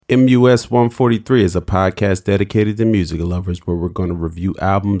MUS 143 is a podcast dedicated to music lovers where we're going to review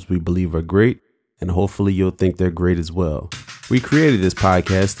albums we believe are great, and hopefully you'll think they're great as well. We created this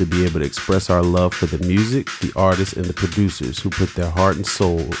podcast to be able to express our love for the music, the artists, and the producers who put their heart and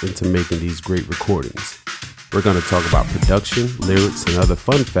soul into making these great recordings. We're going to talk about production, lyrics, and other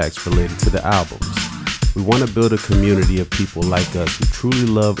fun facts related to the albums. We want to build a community of people like us who truly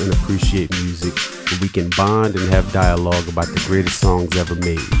love and appreciate music, where we can bond and have dialogue about the greatest songs ever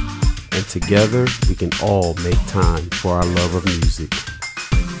made. And together, we can all make time for our love of music.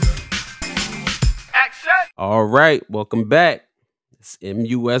 Action! All right, welcome back. It's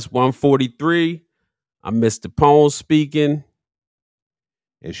MUS 143. I'm Mr. Pone speaking.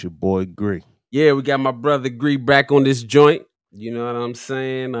 It's your boy Gree. Yeah, we got my brother Gree back on this joint. You know what I'm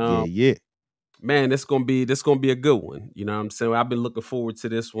saying? Yeah. Man, this gonna be a good one. You know what I'm saying? I've been looking forward to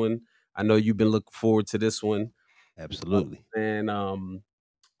this one. I know you've been looking forward to this one. Absolutely. And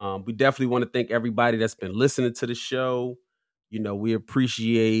we definitely want to thank everybody that's been listening to the show. You know, we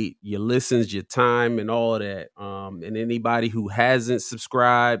appreciate your listens, your time, and all that. And anybody who hasn't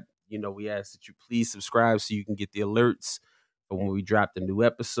subscribed, you know, we ask that you please subscribe so you can get the alerts for when we drop the new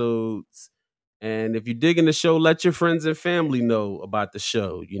episodes. And if you're digging the show, let your friends and family know about the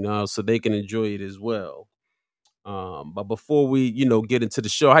show, you know, so they can enjoy it as well. But before we, get into the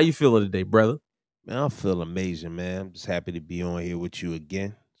show, how you feeling today, brother? Man, I feel amazing, man. I'm just happy to be on here with you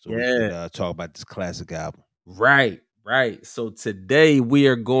again. So we Yeah. can talk about this classic album. Right. So today we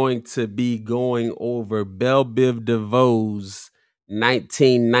are going to be going over Bell Biv DeVoe's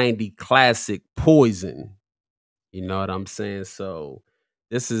 1990 classic Poison. You know what I'm saying? So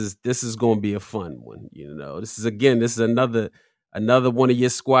this is going to be a fun one. You know, this is another one of your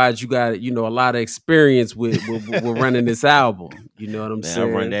squads. You got, a lot of experience with running this album. You know what I'm saying?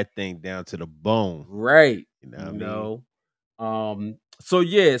 I run that thing down to the bone. Right. You know what I mean? So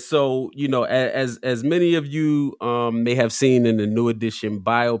as many of you may have seen in the New Edition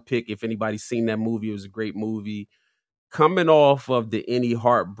biopic, if anybody's seen that movie, it was a great movie. Coming off of the Any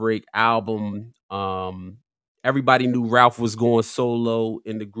Heartbreak album, everybody knew Ralph was going solo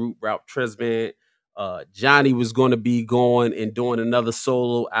in the group, Ralph Tresvant. Johnny was going to be going and doing another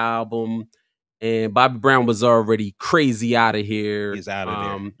solo album. And Bobby Brown was already crazy out of here. He's out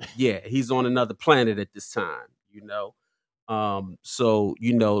of there. Yeah, he's on another planet at this time, you know.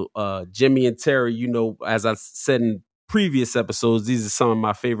 Jimmy and Terry, as I said in previous episodes, these are some of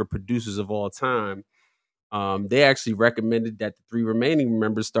my favorite producers of all time. They actually recommended that the three remaining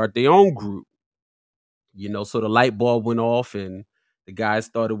members start their own group. So the light bulb went off and the guys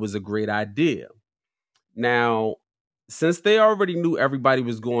thought it was a great idea. Now, since they already knew everybody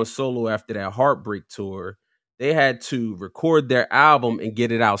was going solo after that Heartbreak tour, they had to record their album and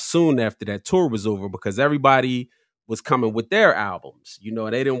get it out soon after that tour was over because everybody was coming with their albums.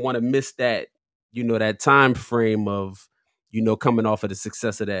 They didn't want to miss that, that time frame of, coming off of the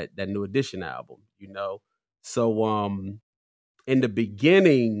success of that New Edition album, So in the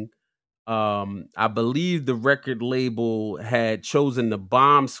beginning, I believe the record label had chosen the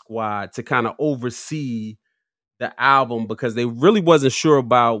Bomb Squad to kind of oversee the album because they really wasn't sure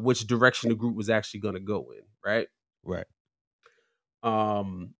about which direction the group was actually going to go in, right? Right.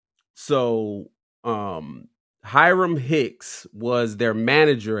 Hiram Hicks was their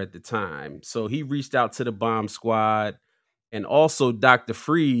manager at the time. So he reached out to the Bomb Squad, and also Dr.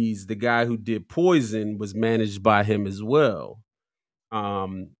 Freeze, the guy who did Poison, was managed by him as well.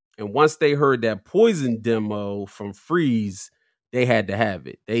 And once they heard that Poison demo from Freeze, they had to have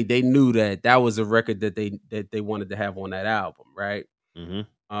it. They knew that was a record that they wanted to have on that album, right?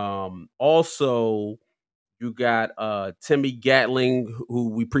 Mm-hmm. Also, you got Timmy Gatling, who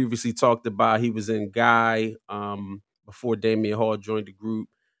we previously talked about. He was in Guy before Damian Hall joined the group,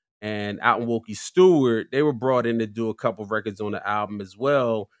 and Alton Wilkie Stewart. They were brought in to do a couple records on the album as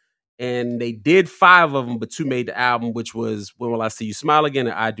well. And they did 5 of them, but 2 made the album, which was When Will I See You Smile Again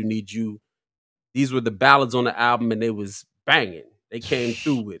and I Do Need You. These were the ballads on the album, and they was banging. They came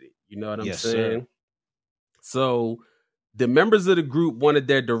through with it. You know what I'm saying? Sir. So the members of the group wanted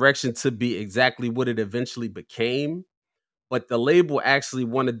their direction to be exactly what it eventually became, but the label actually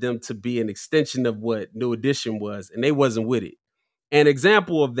wanted them to be an extension of what New Edition was, and they wasn't with it. An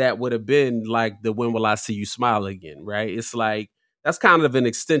example of that would have been like the When Will I See You Smile Again, right? It's like, that's kind of an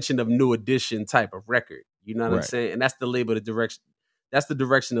extension of New Edition type of record. You know what I'm saying? And that's the label, that's the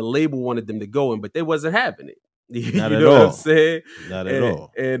direction the label wanted them to go in, but they wasn't having it. Not at know all. What I'm saying? Not at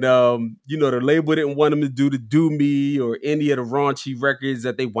all. And the label didn't want them to do the Do Me or any of the raunchy records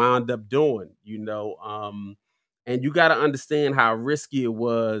that they wound up doing, and you got to understand how risky it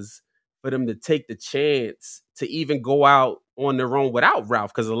was for them to take the chance to even go out on their own without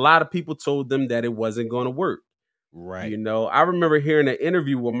Ralph, because a lot of people told them that it wasn't going to work. Right. You know, I remember hearing an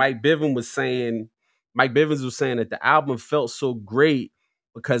interview where Mike Bivins was saying that the album felt so great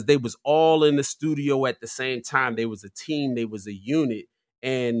because they was all in the studio at the same time. They was a team, they was a unit.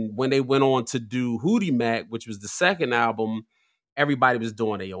 And when they went on to do Hootie Mac, which was the second album, everybody was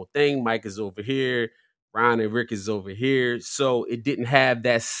doing their own thing. Mike is over here, Ron and Rick is over here. So it didn't have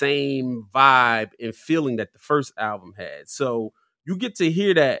that same vibe and feeling that the first album had. So you get to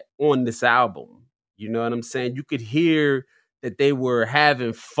hear that on this album. You know what I'm saying? You could hear that they were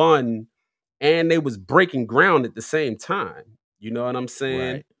having fun and they was breaking ground at the same time. You know what I'm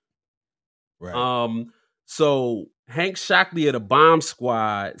saying? Right. So Hank Shockley of the Bomb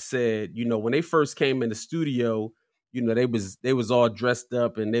Squad said, you know, when they first came in the studio, you know, they was all dressed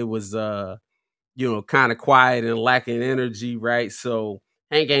up and they was you know, kind of quiet and lacking energy, right? So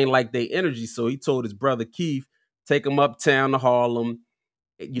Hank ain't like their energy. So he told his brother Keith, take him uptown to Harlem,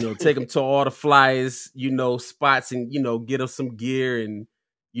 you know, take him to all the flyers, you know, spots and, you know, get him some gear. And,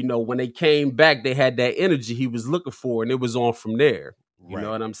 you know, when they came back, they had that energy he was looking for and it was on from there. You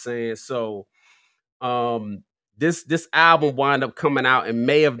know what I'm saying? So this album wound up coming out in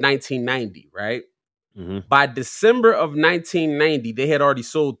May of 1990, right? Mm-hmm. By December of 1990, they had already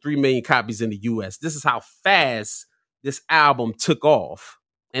sold 3 million copies in the US. This is how fast this album took off.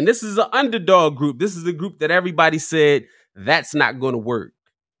 And this is an underdog group. This is a group that everybody said that's not going to work.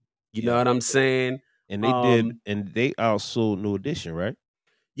 You know what I'm saying? And they did, and they outsold New Edition, right?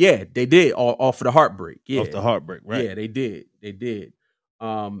 Yeah, they did off of the Heartbreak. Yeah. Off the Heartbreak, right? Yeah, they did. They did.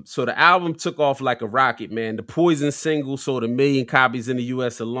 So the album took off like a rocket, man. The Poison single sold 1 million copies in the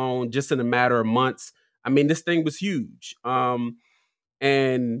US alone, just in a matter of months. I mean, this thing was huge.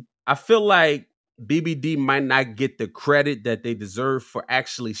 And I feel like BBD might not get the credit that they deserve for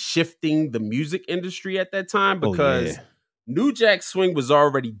actually shifting the music industry at that time, because New Jack Swing was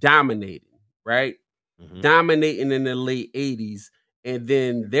already dominating, right? Mm-hmm. Dominating in the late 80s. And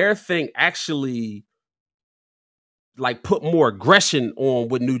then their thing actually like put more aggression on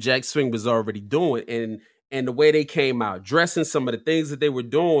what New Jack Swing was already doing. And the way they came out, dressing, some of the things that they were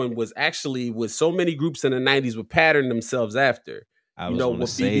doing was actually what so many groups in the 90s would pattern themselves after. You know, what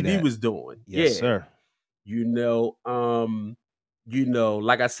BBD was doing. Yes, sir. You know,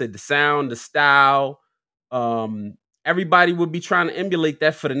 like I said, the sound, the style, everybody would be trying to emulate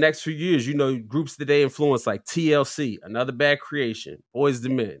that for the next few years. You know, groups that they influenced like TLC, Another Bad Creation, Boyz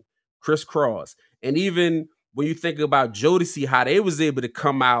II Men, Criss Cross. And even when you think about Jodeci, how they was able to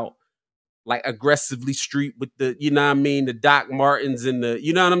come out like aggressively street with the, you know what I mean, the Doc Martens and the,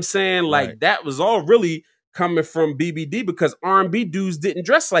 you know what I'm saying? Like that was all really coming from BBD, because R&B dudes didn't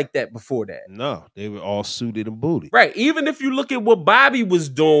dress like that before that. No, they were all suited and booted. Right. Even if you look at what Bobby was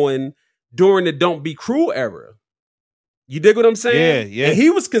doing during the Don't Be Cruel era. You dig what I'm saying? Yeah. And he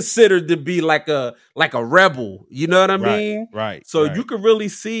was considered to be like a rebel. You know what I mean? Right. So you could really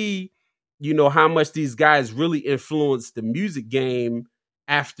see, you know, how much these guys really influenced the music game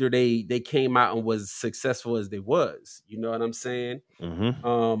after they came out and was successful as they was. You know what I'm saying?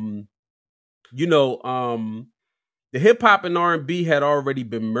 Mm-hmm. You know, the hip hop and R&B had already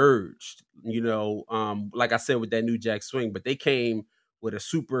been merged, you know, like I said, with that New Jack Swing, but they came with a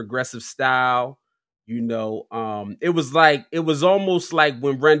super aggressive style. You know, it was almost like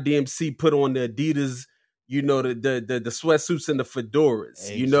when Run DMC put on the Adidas, you know, the sweatsuits and the fedoras.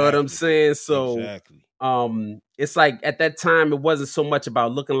 Exactly. You know what I'm saying? So it's like at that time, it wasn't so much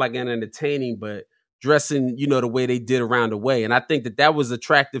about looking like an entertaining, but dressing, you know, the way they did around the way. And I think that was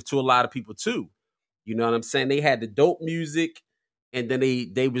attractive to a lot of people too. You know what I'm saying? They had the dope music, and then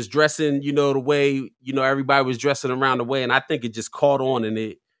they was dressing, you know, the way, you know, everybody was dressing around the way. And I think it just caught on, and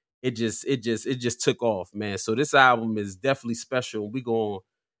it just took off, man. So this album is definitely special. We're gonna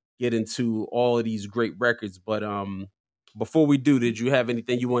get into all of these great records. But before we do, did you have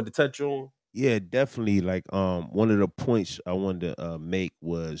anything you wanted to touch on? Yeah, definitely. Like one of the points I wanted to make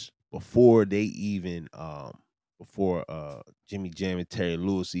was before they even before Jimmy Jam and Terry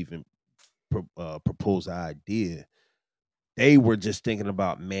Lewis even proposed the idea, they were just thinking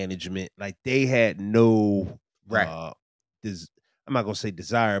about management. Like they had no I'm not gonna say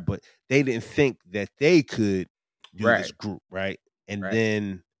desire, but they didn't think that they could do this group, right? And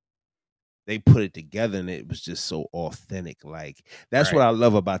then they put it together, and it was just so authentic. Like that's what I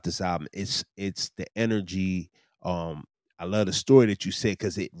love about this album. It's the energy. I love the story that you said,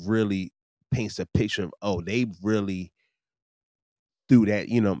 because it really paints a picture of they really threw that,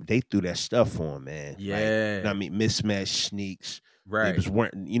 you know, they threw that stuff on, man. Yeah. Like, I mean, mismatched sneaks. Right. They was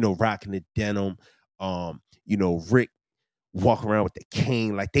wearing, you know, rocking the denim. You know, Rick walking around with the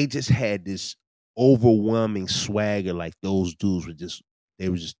cane. Like they just had this overwhelming swagger. Like those dudes they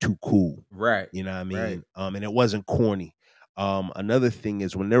were just too cool. Right. You know what I mean? Right. And it wasn't corny. Another thing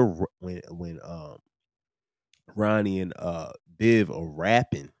is when Ronnie and Biv are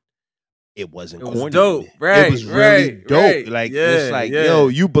rapping, it wasn't It was corny. dope. To me. Right. It was really right, dope. right. Like yeah, it's like, yeah. yo,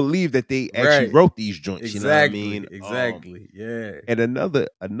 you believe that they actually Right. wrote these joints. Exactly. You know what I mean? Exactly. Yeah. And another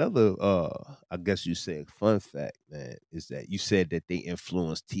I guess you said fun fact, man, is that you said that they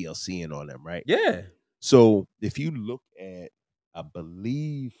influenced TLC and all them, right? Yeah. So if you look at, I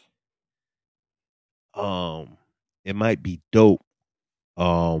believe it might be Dope.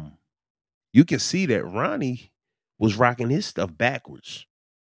 You can see that Ronnie was rocking his stuff backwards.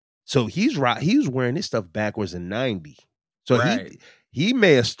 So he was wearing his stuff backwards in 90. So Right. he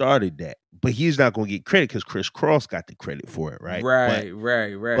may have started that, but he's not gonna get credit because Chris Cross got the credit for it, right? Right.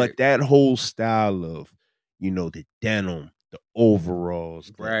 But that whole style of, the denim, the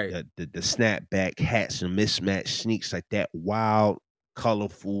overalls, Right. the snapback hats and mismatched sneaks, like that wild,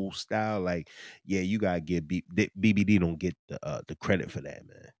 colorful style. Like, yeah, you gotta give BBD don't get the credit for that,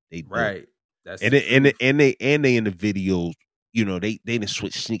 man. They don't. Right. That's And the they, and truth. they, and they and they in the videos, they done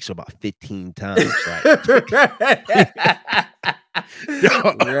switch sneaks about 15 times.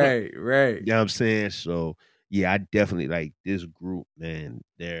 right. Right. You know what I'm saying? So yeah, I definitely like this group, man.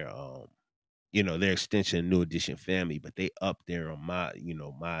 They're they're extension of New Edition family, but they up there on my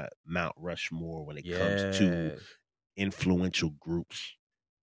Mount Rushmore when it comes to Yeah. influential groups.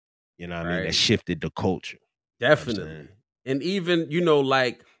 You know what I mean? That Right. shifted the culture. You know what I'm Definitely. saying? And even,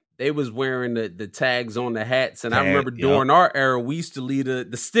 like they was wearing the tags on the hats. And I Tag, remember yep. during our era, we used to leave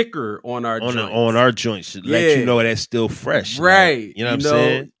the sticker on our joints. On our joints. Let you Yeah. know that's still fresh. Right. Like, you know what I'm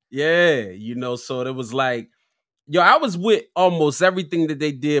saying? Yeah. So it was like, I was with almost everything that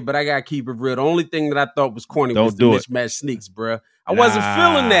they did, but I gotta keep it real. The only thing that I thought was corny was the mismatched sneaks, bruh. I wasn't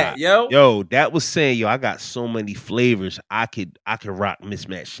feeling that, yo. Yo, that was saying, I got so many flavors. I could rock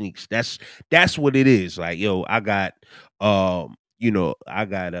mismatched sneaks. That's what it is. Like, yo, I got I'm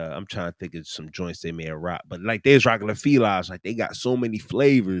trying to think of some joints they may have rock, but like they was rocking the felines, like they got so many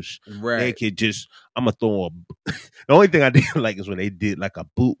flavors. Right. They could just, I'm gonna throw the only thing I didn't like is when they did like a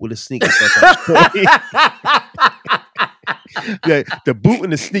boot with a sneak. Yeah, the boot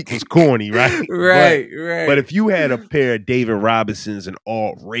and the sneak was corny, right? Right. But if you had a pair of David Robinsons in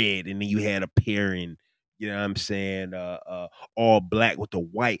all red, and then you had a pair in, you know what I'm saying, all black with the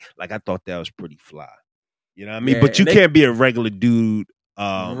white, like I thought that was pretty fly. You know what I mean? Yeah, but you can't be a regular dude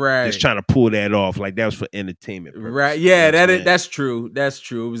right. just trying to pull that off. Like that was for entertainment purposes. Right. Yeah, that's true. That's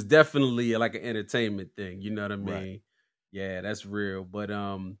true. It was definitely like an entertainment thing. You know what I mean? Right. Yeah, that's real. But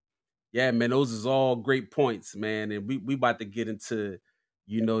yeah, man, those is all great points, man. And we about to get into,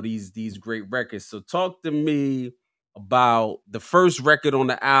 these great records. So talk to me about the first record on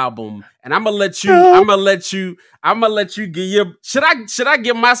the album. And I'm gonna let you give your should I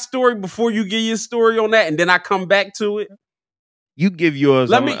give my story before you give your story on that, and then I come back to it? You give yours.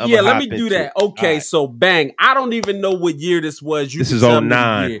 Let me do that. Okay, right. So bang. I don't even know what year this was. This is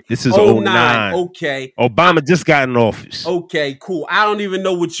 09. This is 09. Okay. Obama just got in office. Okay, cool. I don't even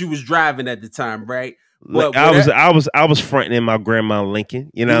know what you was driving at the time, right? But I was fronting in my grandma Lincoln.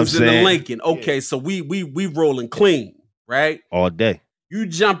 You know what I'm saying? In the Lincoln. Okay, so we rolling clean, right? All day. You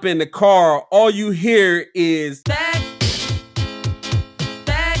jump in the car, all you hear is that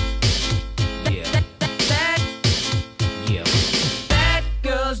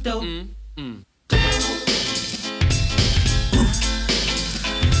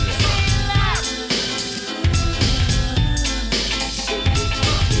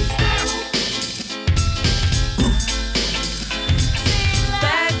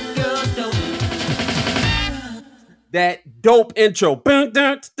dope intro.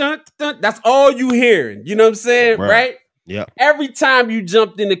 That's all you hearing. You know what I'm saying? Right? Yeah. Every time you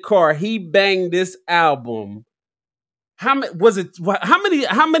jumped in the car, he banged this album. How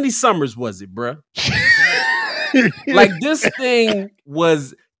many summers was it, bruh? Like this thing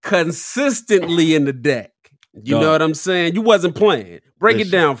was consistently in the deck. You know what I'm saying? You wasn't playing. Break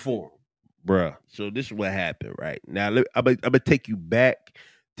it down for him. Bruh. So this is what happened, right? Now I'm gonna take you back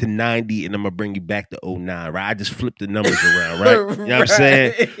to 90 and I'm gonna bring you back to 09, right? I just flipped the numbers around, right? You know what I'm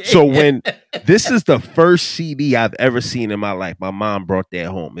saying? So when this is the first CD I've ever seen in my life, my mom brought that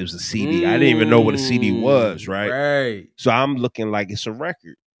home. It was a CD. I didn't even know what a CD was, right? Right. So I'm looking like it's a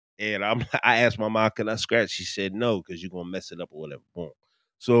record. And I asked my mom, can I scratch? She said no, because you're gonna mess it up or whatever. Boom.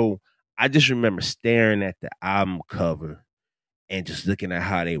 So I just remember staring at the album cover and just looking at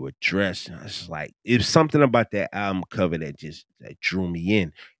how they were dressed. And I was like, it was something about that album cover that drew me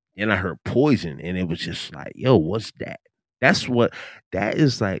in. And I heard Poison, and it was just like, yo, what's that? That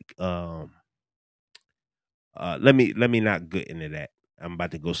is like let me not get into that. I'm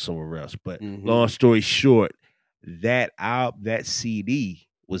about to go somewhere else. But long Mhm. story short, that CD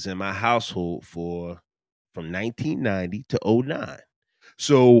was in my household from 1990 to 09.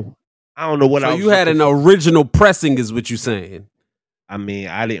 So I don't know what So I you was had looking an for. original pressing, is what you saying? I mean,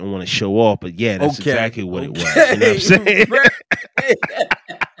 I didn't want to show off, but yeah, that's exactly what it was. You know what I'm Okay. saying? Right.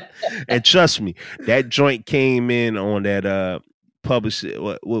 And trust me, that joint came in on that publish.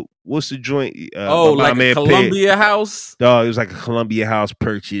 What's the joint? My Oh, like mom a man paid. Columbia House? Dog, it was like a Columbia House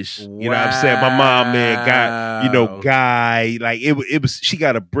purchase. You know what I'm saying? My mom man got, Wow. guy, like it was she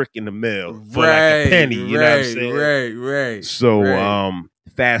got a brick in the mail for like a Right, penny, you know what I'm right, saying? right, right, So right.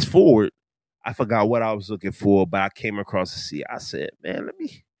 fast forward, I forgot what I was looking for, but I came across the CD. I said, man, let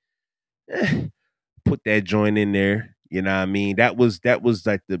me put that joint in there. You know what I mean? That was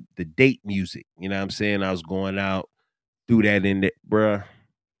like the date music. You know what I'm saying? I was going out, threw that in there, bruh.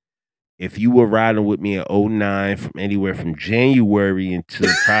 If you were riding with me in '09 from anywhere from January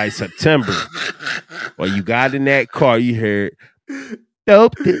until probably September, or you got in that car, you heard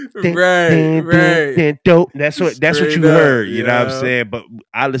dope, Right, right. dope. That's what Straight you up, heard. You know what I'm yeah. saying? But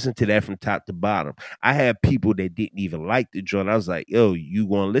I listened to that from top to bottom. I had people that didn't even like the joint. I was like, yo, you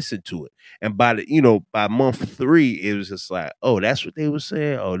gonna listen to it? And by month 3, it was just like, oh, that's what they were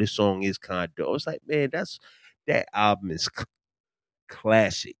saying. Oh, this song is kind of dope. I was like, man, that album is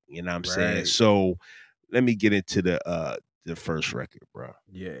classic. You know what I'm saying? Right. So let me get into the first record, bro.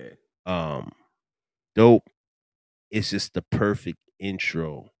 Yeah. Um, dope. It's just the perfect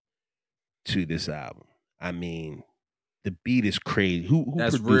intro to this album. I mean, the beat is crazy. Who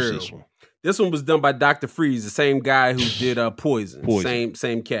That's produced this real. one? This one was done by Dr. Freeze, the same guy who did Poison. Poison.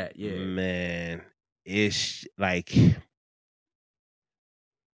 Same cat, yeah. Man, it's like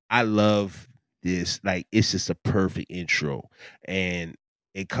I love this. Like it's just a perfect intro, and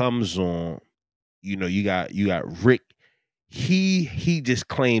it comes on. You got Rick. He just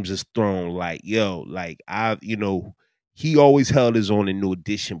claims his throne. Like yo, like he always held his own in New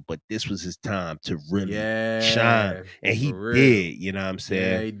Edition, but this was his time to really shine, Yeah. and he For real. did. You know what I'm Yeah,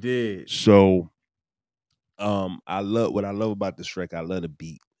 saying? he did. So, I love what I love about this record. I love the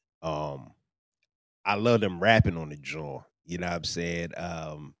beat. Um, I love them rapping on the jaw. You know what I'm saying?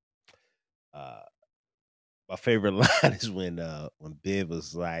 Uh, my favorite line is when Biv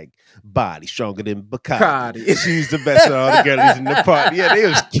was like, "Body stronger than Bacardi." Cardi. She's the best of all the girlies in the party. Yeah, they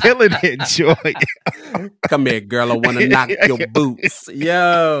was killing it, Joy. Come here, girl. I want to knock your boots.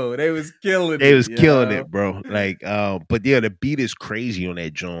 Yo, they was killing They it. was killing Yo. it, bro. Like, but yeah, the beat is crazy on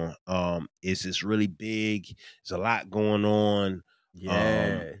that joint. It's just really big. There's a lot going on.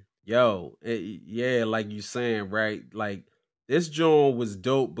 Yeah. Yo, yeah, like you saying, right? Like this joint was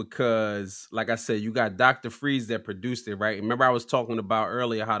dope because, like I said, you got Dr. Freeze that produced it, right? Remember I was talking about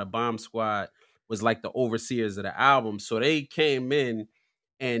earlier how the Bomb Squad was like the overseers of the album. So they came in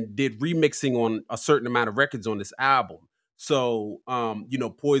and did remixing on a certain amount of records on this album. So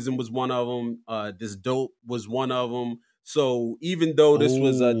Poison was one of them. This Dope was one of them. So even though this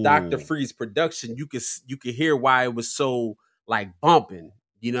was a Dr. Oh, Freeze production, you could hear why it was so like bumping.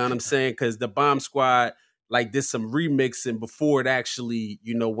 You know what I'm saying? Because the Bomb Squad like did some remixing before it actually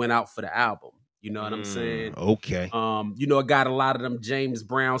went out for the album. You know what I'm saying? okay. It got a lot of them James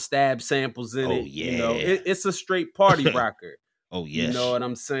Brown stab samples in Oh it. yeah. It's a straight party rocker. Oh You know yes. what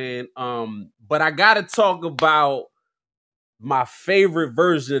I'm saying? But I gotta talk about my favorite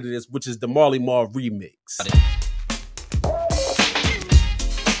version of this, which is the Marley Marl remix.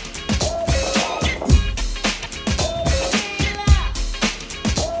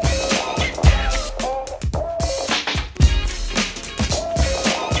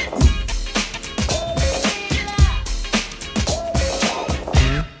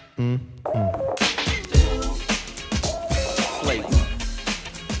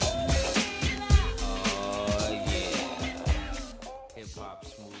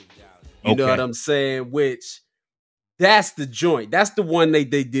 You know what I'm saying? Which that's the joint. That's the one they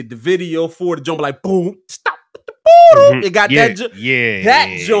did the video for. The joint like boom, stop, boom. It got that joint. Yeah.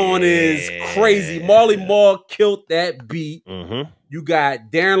 That joint is crazy. Marley Marl killed that beat. You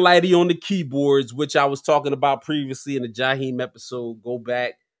got Darren Lighty on the keyboards, which I was talking about previously in the Jaheim episode. Go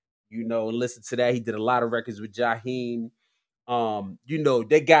back, and listen to that. He did a lot of records with Jaheim.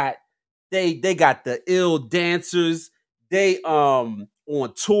 They got the ill dancers. They on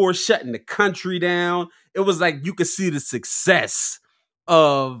tour shutting the country down. It was like you could see the success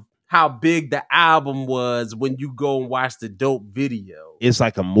of how big the album was when you go and watch the Dope video. It's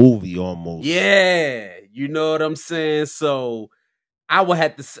like a movie almost. Yeah, you know what I'm saying? So I would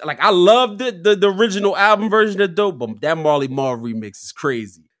have to I love the original album version of Dope, but that Marley Marl remix is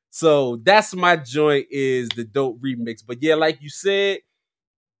crazy. So that's my joint is the Dope remix. But yeah, like you said,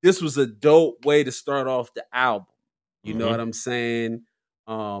 this was a dope way to start off the album. You know what I'm saying?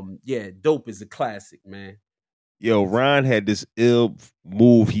 Yeah, Dope is a classic, man. Yo, Ron had this ill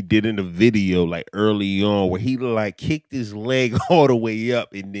move he did in the video like early on where he like kicked his leg all the way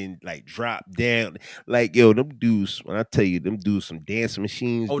up and then like dropped down. Like, yo, them dudes, when I tell you, them dudes some dance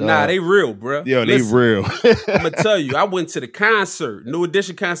machines. Oh, dog. nah, they real, bro. Yo, Listen, they real. I'm gonna tell you, I went to the concert. New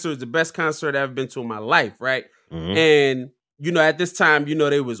Edition concert is the best concert I've ever been to in my life, right? And you know, at this time, you know,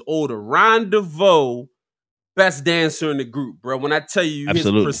 they was older. Ron DeVoe, best dancer in the group, bro. When I tell you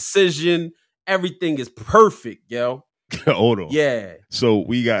Absolutely. his precision, everything is perfect, yo. Hold on. Yeah. So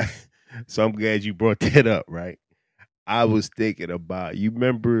I'm glad you brought that up, right? I was thinking about, you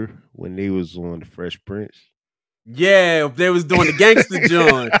remember when they was on the Fresh Prince? Yeah, if they was doing the gangster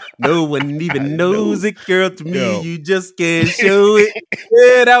joint. No one even knows it, girl. To me, you just can't show it.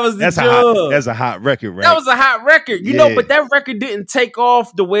 Yeah, that was the joint. That's a hot record, right? That was a hot record. You know, but that record didn't take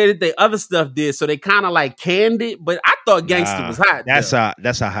off the way that the other stuff did. So they kind of like canned it. But I thought Gangster was hot.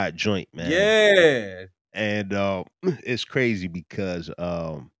 That's a hot joint, man. Yeah. And it's crazy because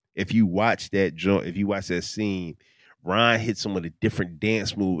if you watch that joint, if you watch that scene, Ron hits him with a different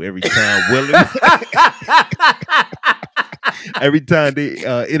dance move every time. Every time they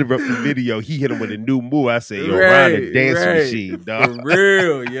interrupt the video, he hit him with a new move. I say, yo, Ron the dance machine, dog. For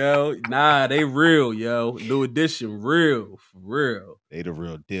real, yo. Nah, they real, yo. New Edition, real. For real. They the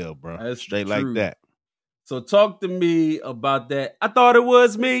real deal, bro. That's straight true. like that. So talk to me about that. I thought it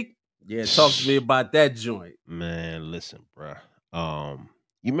was me. Yeah, talk to me about that joint. Man, listen, bro.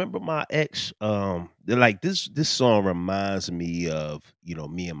 You remember my ex? Like this song reminds me of, you know,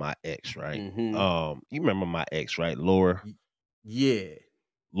 me and my ex, right? You remember my ex, right? Laura? Yeah.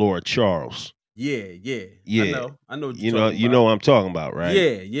 Laura Charles. Yeah. I know you know what I'm talking about, right?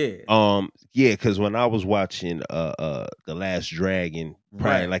 Yeah. Yeah, because when I was watching The Last Dragon,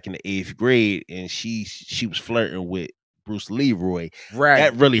 probably like in the 8th grade, and she was flirting with Bruce Leroy,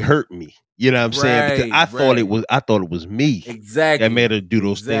 that really hurt me. You know what I'm saying? Because I thought it was me exactly that made her do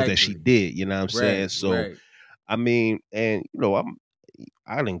those things that she did. You know what I'm saying? So I mean, and you know,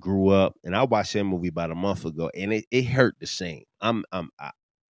 I done grew up and I watched that movie about a month ago, and it hurt the same.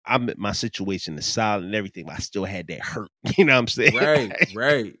 My situation is solid and everything, but I still had that hurt. You know what I'm saying?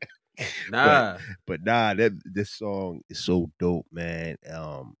 Right. Nah. But this song is so dope, man.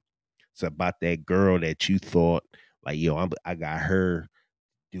 It's about that girl that you thought like, yo, I got her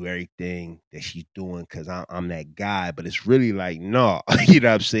do everything that she's doing because I'm that guy, but it's really like, no, you know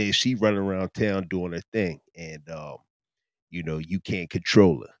what I'm saying? She running around town doing her thing, and you know, you can't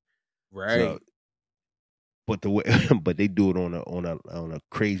control her, right? So, but but they do it on a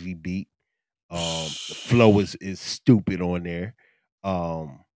crazy beat. The flow is stupid on there.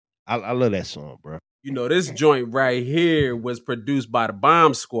 I love that song, bro. You know, this joint right here was produced by the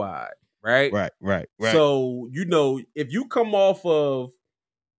Bomb Squad, right? Right. So, you know, if you come off of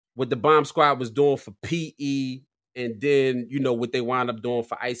what the Bomb Squad was doing for PE, and then, you know, what they wound up doing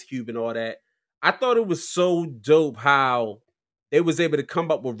for Ice Cube and all that, I thought it was so dope how they was able to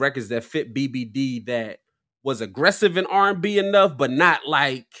come up with records that fit BBD that was aggressive in R&B enough, but not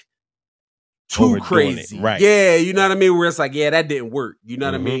like too overdoing crazy. It. Right. Yeah, you know what I mean? Where it's like, yeah, that didn't work. You know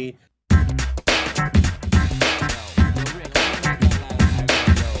what I mean?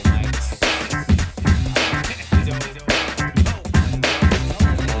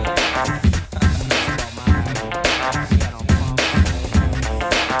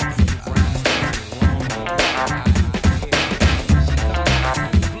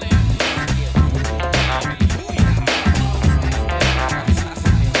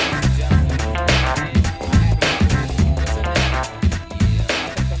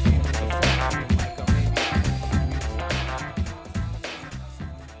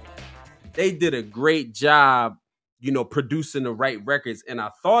 They did a great job, you know, producing the right records. And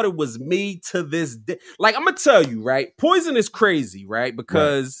I thought it was me to this day. Like, I'm going to tell you, right? Poison is crazy, right?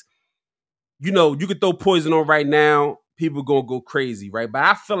 Because, you know, you could throw Poison on right now. People going to go crazy, right? But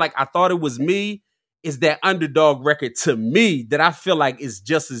I feel like I thought it was me is that Underdog record to me that I feel like is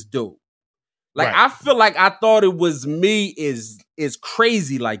just as dope. Like, I feel like I thought it was me is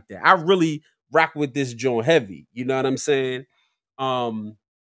crazy like that. I really rock with this joint heavy. You know what I'm saying?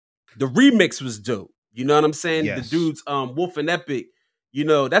 The remix was dope. You know what I'm saying? Yes. The dudes, Wolf and Epic, you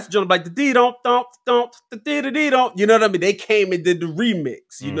know, that's a joint like the D-don't, the D-don't. You know what I mean? They came and did the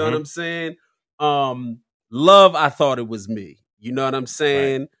remix. You know what I'm saying? Love, I thought it was me. You know what I'm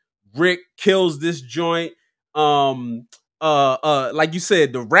saying? Rick kills this joint. Like you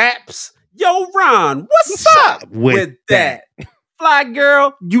said, the raps. Yo, Ron, what's up with that? fly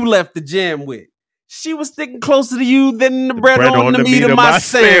girl you left the jam with. She was sticking closer to you than the bread on the meat of my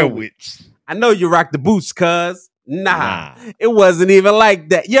sandwich. I know you rock the boots, cuz. Nah, it wasn't even like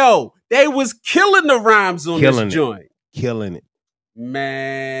that. Yo, they was killing the rhymes on this joint. Killing it.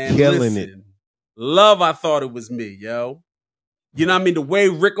 Man, listen. Love, I thought it was me, yo. You know what I mean? The way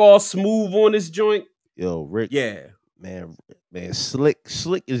Rick all smooth on this joint. Yo, Rick. Yeah. Man, slick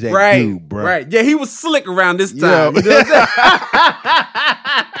is that dude, bro. Right. Yeah, he was slick around this time. You know what I'm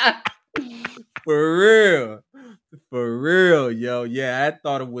saying? For real, yo. Yeah, I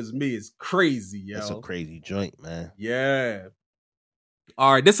thought it was me. It's crazy, yo. That's a crazy joint, man. Yeah.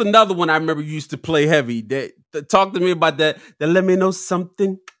 All right, this is another one I remember you used to play heavy. Talk to me about that. Let me know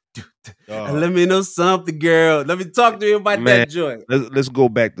something. Let me know something, girl. Let me talk to you about that joint. Let's go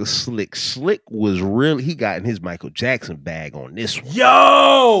back to Slick. Slick was really, he got in his Michael Jackson bag on this one.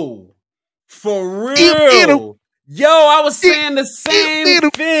 Yo, for real. Yo, I was saying the same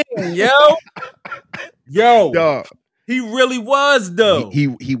thing, yo. He really was though.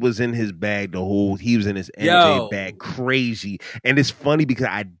 He was in his bag he was in his MJ bag crazy. And it's funny because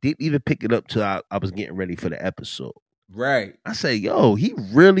I didn't even pick it up till I was getting ready for the episode. Right. I say, yo, he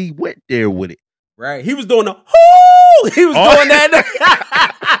really went there with it. Right. He was doing the whoo! He was doing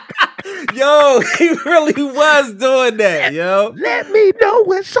that. Yo, he really was doing that, yo. Let me know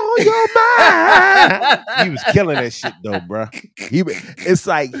what's on your mind. He was killing that shit though, bro. It's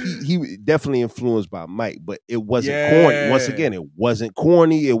like he definitely influenced by Mike, but it wasn't corny. Once again, it wasn't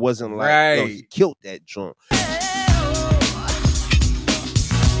corny. It wasn't like yo, he killed that joint.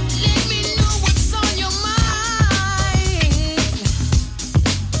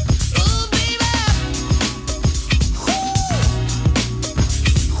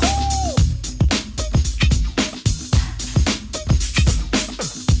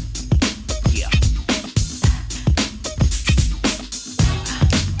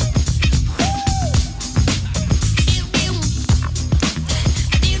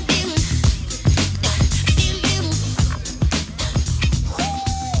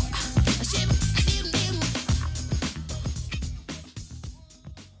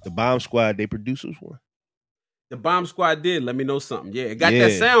 Bomb Squad, they producers one. The Bomb Squad did. Let me know something. Yeah, it got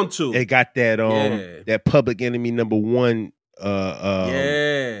that sound too. It got that that Public Enemy #1.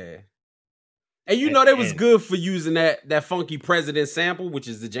 Yeah. And you know they was good for using that funky President sample, which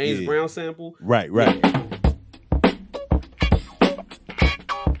is the James Brown sample. Right.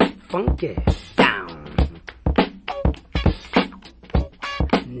 Funky down.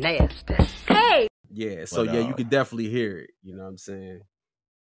 Nasty. Hey. Yeah, so you could definitely hear it. You know what I'm saying?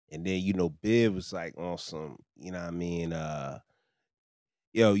 And then, Biv was like on some, you know what I mean?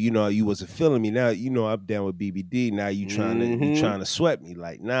 Yo, you wasn't feeling me. Now, I'm down with BBD. Now you trying to sweat me.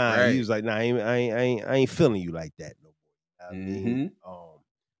 Like, nah. Right. He was like, nah, I ain't feeling you like that no more. You know what I mean?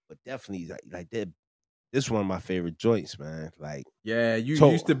 But definitely like that. This is one of my favorite joints, man. Like, yeah, you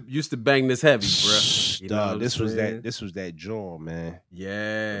used to bang this heavy, bro. This was that joint, man.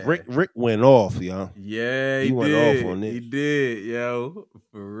 Yeah, Rick went off, yo. Yeah, he went off on it. He did, yo,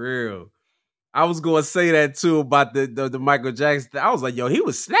 for real. I was gonna say that too about the Michael Jackson. I was like, yo, he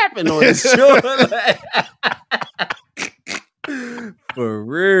was snapping on this joint. For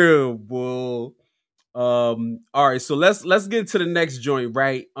real, bull. All right, so let's get to the next joint,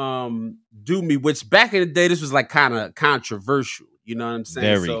 right? Do Me, which back in the day this was like kind of controversial, you know what I'm saying?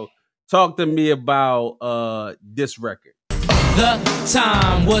 Very. So talk to me about this record. The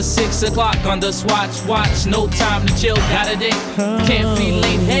time was 6 o'clock on the Swatch watch. No time to chill, got a date, can't be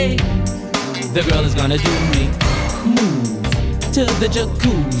late. Hey, the girl is gonna do me. Move to the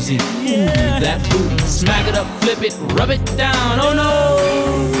jacuzzi, yeah. That booty, smack it up, flip it, rub it down. Oh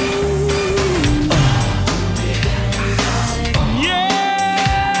no.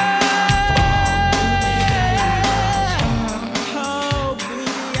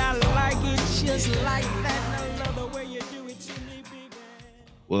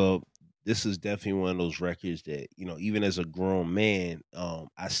 Well, this is definitely one of those records that, even as a grown man,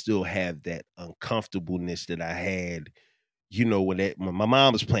 I still have that uncomfortableness that I had, when my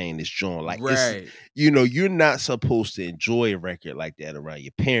mom was playing this joint. Like, right. You're not supposed to enjoy a record like that around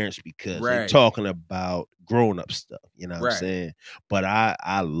your parents because they're talking about grown-up stuff, you know what I'm saying? But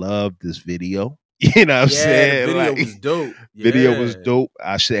I love this video. You know what I'm saying? The video was dope. Yeah. Video was dope.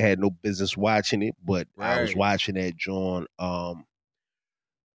 I should have had no business watching it, but I was watching that joint.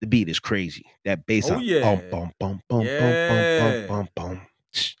 The beat is crazy. That bass, bum bum bum bum bum bum bum.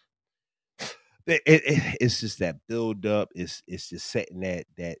 It's just that build up. It's just setting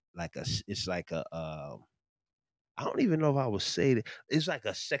that like it's like a I don't even know if I would say that. It's like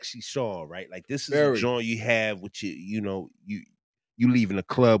a sexy song, right? Like this is a joint you have, which you you leaving the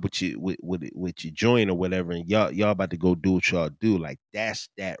club with your joint or whatever, and y'all about to go do what y'all do. Like that's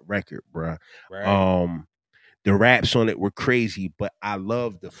that record, bruh. The raps on it were crazy, but I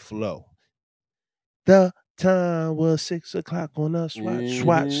love the flow. The time was 6 o'clock on us.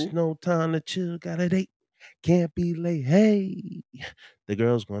 Watch, no time to chill. Got a date. Can't be late. Hey, the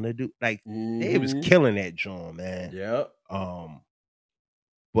girl's gonna do like they was killing that joint, man. Yep.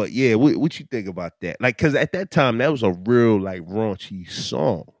 But yeah, what you think about that? Like, cause at that time that was a real like raunchy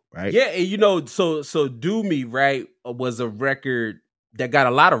song, right? Yeah, and you know, so Do Me, right, was a record that got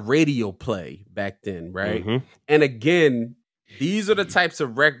a lot of radio play back then, right? Mm-hmm. And again, these are the types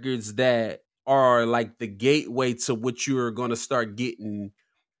of records that are like the gateway to what you're going to start getting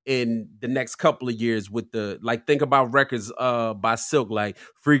in the next couple of years with the, like, think about records by Silk, like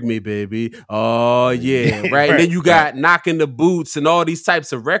Freak Me Baby, oh yeah, right? And then you got Knocking the Boots and all these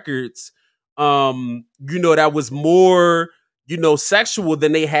types of records, you know, that was more, you know, sexual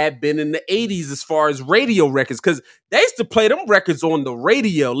than they had been in the 80s as far as radio records, because they used to play them records on the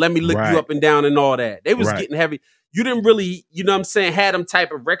radio, Let Me Lick You Up and Down and all that. They was getting heavy. You didn't really, you know what I'm saying, had them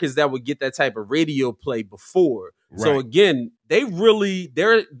type of records that would get that type of radio play before. So again, they really,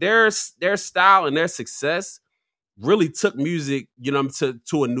 their style and their success really took music, you know,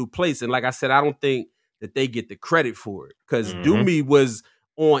 to a new place. And like I said, I don't think that they get the credit for it, because Do Me was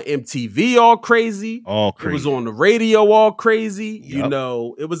on MTV all crazy. It was on the radio all crazy. You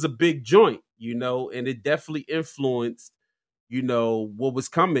know, it was a big joint, you know, and it definitely influenced, you know, what was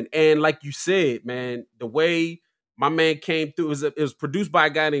coming. And like you said, man, the way my man came through, it was produced by a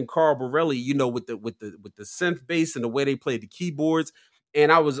guy named Carl Borelli, you know, with the synth bass and the way they played the keyboards.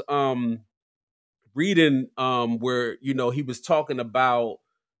 And I was reading where, you know, he was talking about,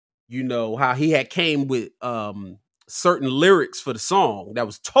 you know, how he had came with certain lyrics for the song that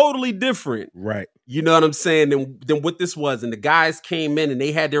was totally different. Right. You know what I'm saying? Than what this was. And the guys came in and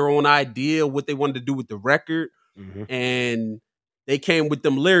they had their own idea what they wanted to do with the record. And they came with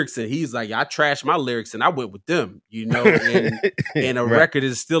them lyrics, and he's like, I trashed my lyrics and I went with them, you know, and a record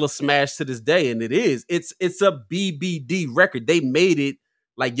is still a smash to this day. And it is. It's a BBD record. They made it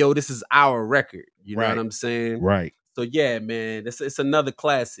like, yo, this is our record. You know what I'm saying? Right. So yeah, man, it's another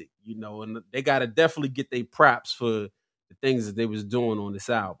classic, you know, and they gotta definitely get their props for the things that they was doing on this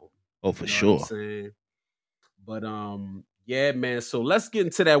album. Oh, for sure. What I'm saying? But yeah, man. So let's get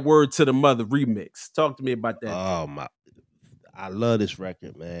into that Word to the Mother remix. Talk to me about that. Oh my, I love this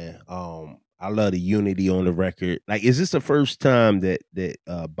record, man. I love the unity on the record. Like, is this the first time that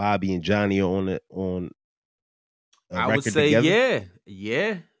Bobby and Johnny are on a I record would say together?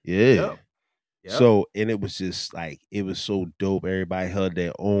 yeah. Yep. So, and it was just like, it was so dope. Everybody held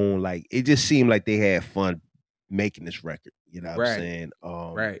their own. Like, it just seemed like they had fun making this record. You know what I'm saying?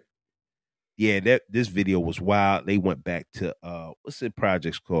 Right. Yeah, this video was wild. They went back to what's the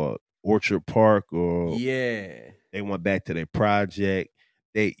project's called? Orchard Park, or they went back to their project.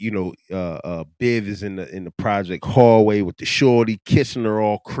 They, you know, Biv is in the project hallway with the shorty kissing her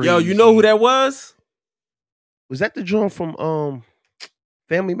all crazy. Yo, you know who that was? Was that the joint from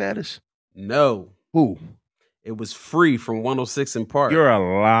Family Matters? No. Who? It was Free from 106 in Park. You're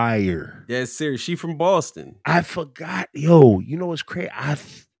a liar. That's serious. She from Boston. I forgot. Yo, you know what's crazy?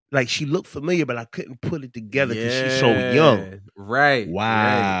 Like, she looked familiar, but I couldn't put it together because she's so young. Right.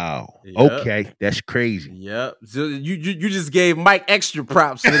 Wow. Right. Yep. Okay, that's crazy. Yep. So you just gave Mike extra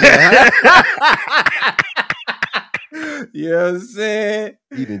props for that. You know what I'm saying?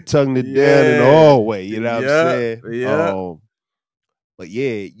 He done tongued it down in the hallway. You know what I'm saying? Yeah. But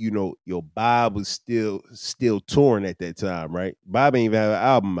yeah, you know, your Bob was still touring at that time, right? Bob ain't even have an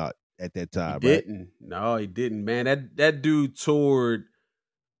album out at that time, He didn't. No, he didn't, man. That dude toured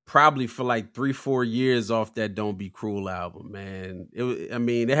probably for like 3-4 years off that Don't Be Cruel album, man. I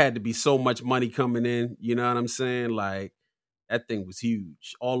mean, there had to be so much money coming in, you know what I'm saying? Like, that thing was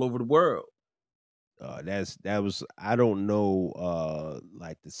huge all over the world. That was, I don't know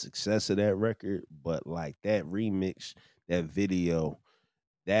like the success of that record, but like that remix, that video,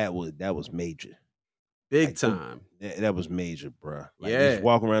 that was major. Big like, time. That was major, bro. Like, yeah. Just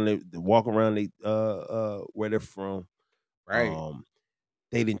walk around where they're from. Right.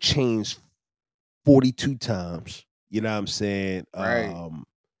 They didn't change 42 times. You know what I'm saying? Right.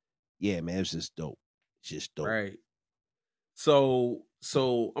 Yeah, man, it's just dope. It's just dope. Right. So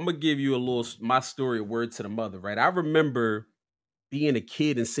I'm gonna give you my story, a Word to the Mother, right? I remember being a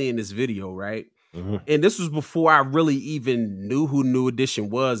kid and seeing this video, right? Mm-hmm. And this was before I really even knew who New Edition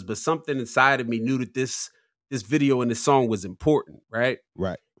was, but something inside of me knew that this video and this song was important, right?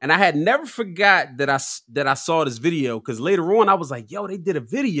 Right. And I had never forgot that I saw this video, because later on I was like, yo, they did a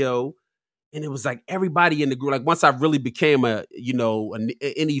video and it was like everybody in the group. Like once I really became an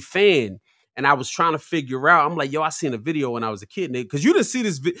any fan, and I was trying to figure out, I'm like, yo, I seen a video when I was a kid, nigga, because you didn't see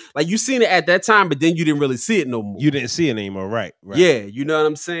this, like you seen it at that time, but then you didn't really see it no more. You didn't see it anymore, right? Yeah, you know what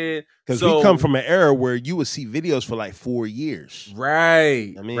I'm saying? Because we come from an era where you would see videos for like 4 years.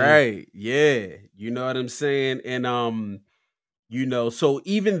 Right. I mean, right. Yeah. You know what I'm saying? And so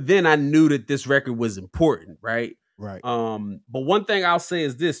even then I knew that this record was important, right? Right. But one thing I'll say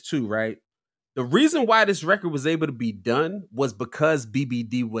is this too, right? The reason why this record was able to be done was because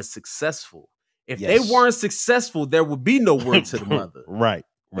BBD was successful. If they weren't successful, there would be no Word to the Mother. Right.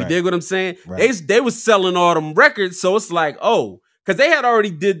 You dig what I'm saying? Right. They was selling all them records, so it's like, oh, because they had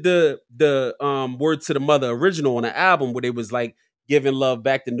already did the Word to the Mother original on the album where they was like giving love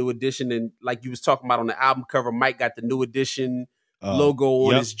back the New Edition, and like you was talking about on the album cover, Mike got the New Edition logo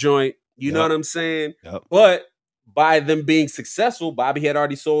on his joint. You know what I'm saying? Yep. But by them being successful, Bobby had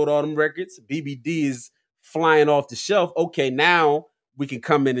already sold all them records. BBD is flying off the shelf. Okay, now we can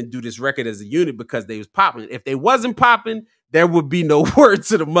come in and do this record as a unit because they was popping. If they wasn't popping, there would be no Word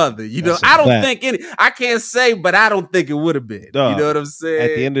to the Mother. You know, I don't think I can't say, but I don't think it would have been. Duh. You know what I'm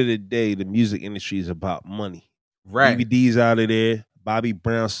saying? At the end of the day, the music industry is about money. Right. BBD's out of there. Bobby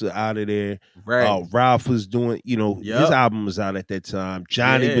Brown's out of there. Right. Ralph was doing, his album was out at that time.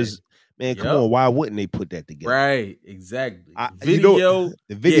 Johnny was, man, come on. Why wouldn't they put that together? Right. Exactly. The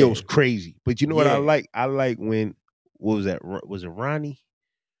video was crazy. But you know what I like? I like when, what was that? Was it Ronnie?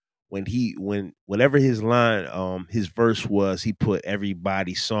 Whenever his line, his verse was, he put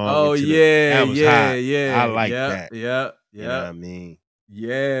everybody's song. That was hot. I like that. Yeah. You know what I mean?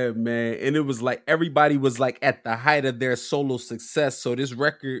 Yeah, man. And it was like everybody was like at the height of their solo success. So this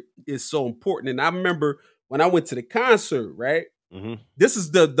record is so important. And I remember when I went to the concert, right? Mm-hmm. This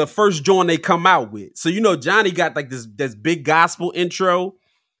is the first joint they come out with. So, Johnny got like this big gospel intro.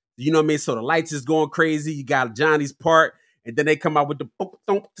 You know what I mean? So the lights is going crazy. You got Johnny's part. And then they come out with the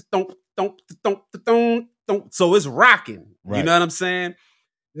so it's rocking. Right. You know what I'm saying?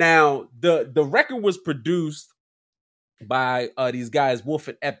 Now, the record was produced by these guys, Wolf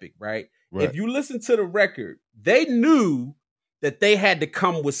and Epic, right? If you listen to the record, they knew that they had to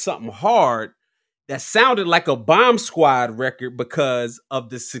come with something hard that sounded like a Bomb Squad record because of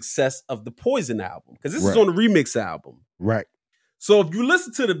the success of the Poison album. Because this is on the remix album. Right. So if you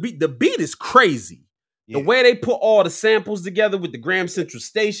listen to the beat is crazy. Yeah. The way they put all the samples together with the Graham Central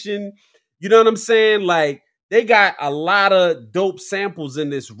Station, you know what I'm saying? Like, they got a lot of dope samples in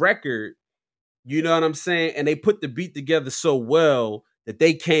this record. You know what I'm saying? And they put the beat together so well that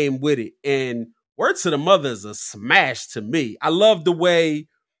they came with it. And Word to the Mother is a smash to me. I love the way,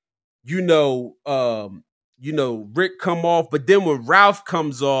 Rick come off, but then when Ralph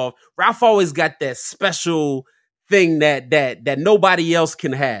comes off, Ralph always got that special thing that nobody else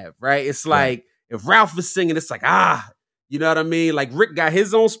can have, right? It's like if Ralph is singing, it's like, you know what I mean? Like Rick got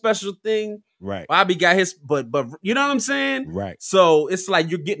his own special thing. Right. Bobby got his, but you know what I'm saying? Right. So it's like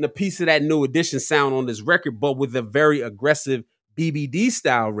you're getting a piece of that New Edition sound on this record, but with a very aggressive BBD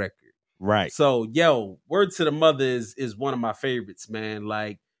style record. Right. So, Word to the Mother is one of my favorites, man.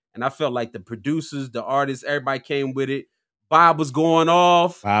 Like, and I felt like the producers, the artists, everybody came with it. Bob was going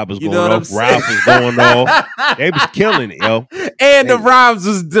off. Ralph was going off. They was killing it, yo. And the rhymes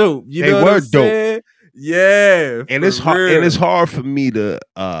was dope. They were dope. Yeah. And it's hard. And it's hard for me to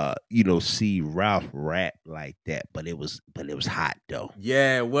see Ralph rap like that. But it was hot though.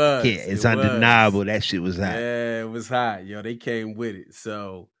 Yeah, it was. Yeah, it's undeniable. That shit was hot. Yeah, it was hot. Yo, they came with it.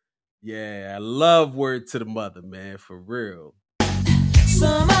 So yeah, I love Word to the Mother, man, for real.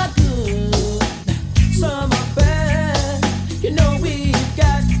 Some are good, some are bad. You know we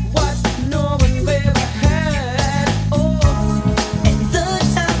got what no one ever had. Oh, and the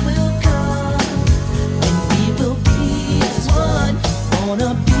time will come when we will be as one.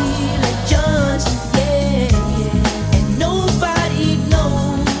 Wanna be like John, yeah. And nobody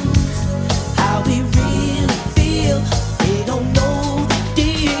knows how we really feel. They don't know the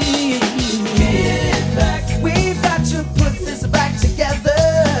deal. Get back, we've got to put this back together.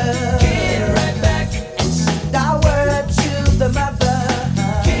 Get right back and send our word to the mother.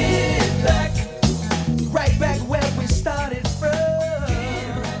 Get back, right back where we started from.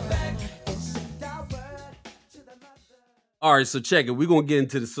 Get right back and send our word to the mother. All right, so check it. We're going to get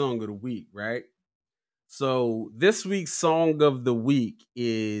into the song of the week, right? So this week's song of the week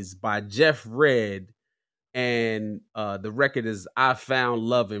is by Jeff Redd, and the record is I Found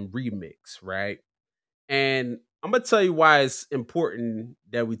Love in Remix, right? And I'm going to tell you why it's important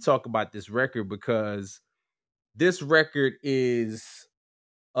that we talk about this record, because this record is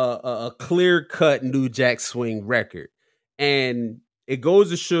a clear-cut New Jack Swing record. And it goes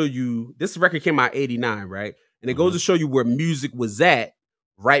to show you this record came out 89, right? And it goes to show you where music was at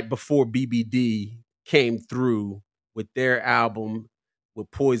right before BBD came through with their album, with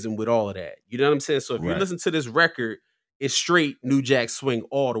Poison, with all of that. You know what I'm saying? So if you Right. listen to this record, it's straight New Jack Swing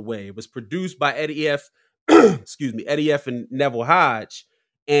all the way. It was produced by Eddie F. excuse me, Eddie F. and Neville Hodge.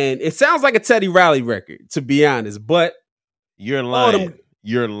 And it sounds like a Teddy Riley record, to be honest. But You're all them- lying.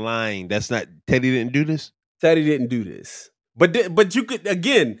 You're lying. That's not Teddy didn't do this. Teddy didn't do this. But you could,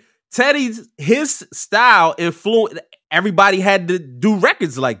 again, his style influenced, everybody had to do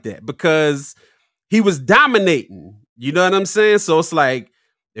records like that because he was dominating. You know what I'm saying? So it's like,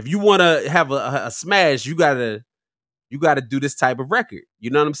 if you want to have a smash, you gotta do this type of record. You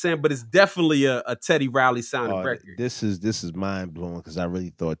know what I'm saying? But it's definitely a Teddy Riley sounding record. This is mind blowing because I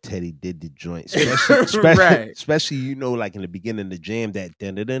really thought Teddy did the joint, especially, Right. especially like in the beginning of the jam that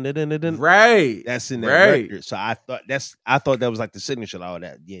dun, dun, dun, dun, dun, dun, dun, Right. that's in that Right. record. So I thought that was like the signature of all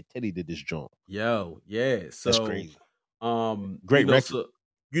that. Yeah, Teddy did this joint. Yo, yeah. So That's crazy. you Great know, record. so,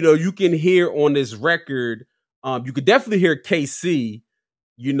 you can hear on this record, you could definitely hear KC,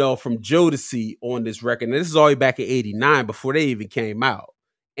 from Jodeci on this record. And this is all the way back in 89 before they even came out.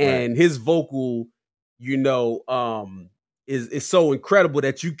 And his vocal, is so incredible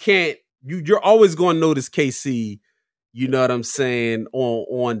that you're always going to notice KC, you know what I'm saying,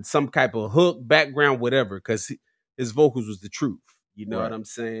 on some type of hook, background, whatever, because his vocals was the truth. You know what I'm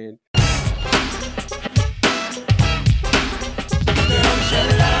saying?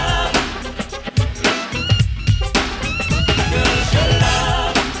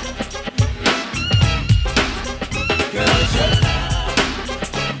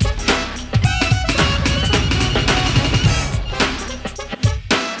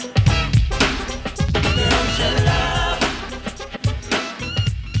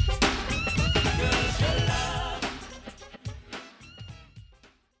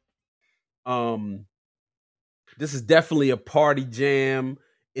 This is definitely a party jam.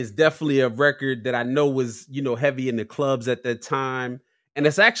 It's definitely a record that I know was, heavy in the clubs at that time. And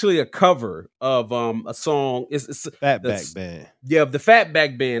it's actually a cover of a song. It's Fatback Band. Yeah, of the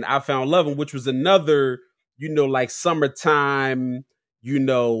Fatback Band, I Found Lovin', which was another, like summertime, hitting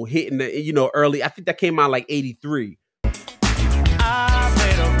the, early. I think that came out like 83. I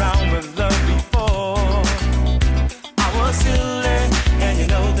played around with love before. I was silly, and you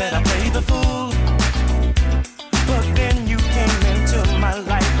know that I played the fool. But then you came into my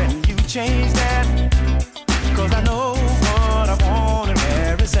life and you changed that. 'Cause I know what I want and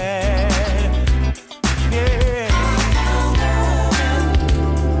where it's at. Yeah.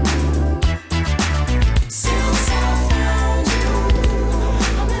 Since I found you,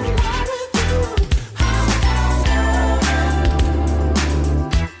 I'm in love with you. I found love.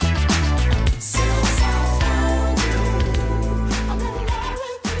 Since I found you, I'm in love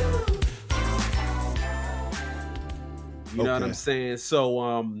with you. You know what Okay. I'm saying?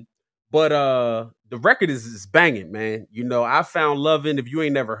 So, but the record is banging, man. I Found Lovin'. If you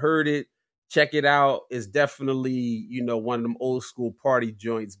ain't never heard it, check it out. It's definitely, one of them old school party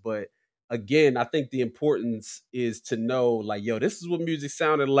joints. But again, I think the importance is to know, like, yo, this is what music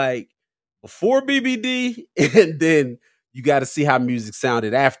sounded like before BBD, and then you got to see how music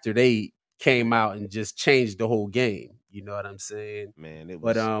sounded after they came out and just changed the whole game. You know what I'm saying? Man, it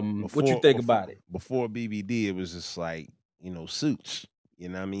was. But what you think about it? Before BBD, it was just like Suits. You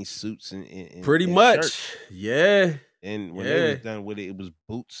know what I mean? Suits and Pretty and much, shirts. yeah. And when they Yeah. was done with it, it was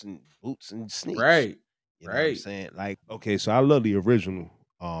boots and sneaks. Right. You know what I'm Right. saying? Like, okay, so I love the original.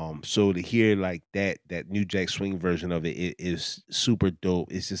 So to hear like that New Jack Swing version of it is super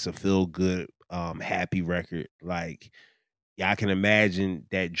dope. It's just a feel good, happy record. Like, yeah, I can imagine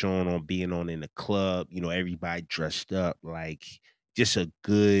that joint on being on in the club, everybody dressed up, like just a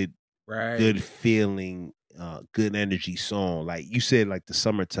good feeling, good energy song. Like you said, like the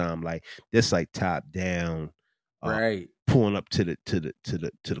summertime, like that's like top down, Right. pulling up to the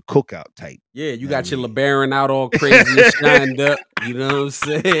cookout type. Yeah, you I got your mean- LeBaron out all crazy and shined up. You know what I'm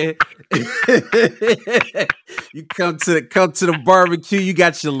saying? You come to the barbecue, you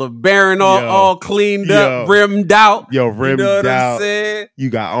got your LeBaron all cleaned up, rimmed out. Yo, rimmed you know what out. I'm saying? You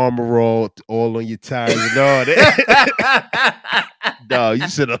got armor all on your tires and all that. No, you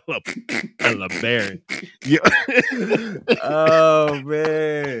said a LeBaron. Oh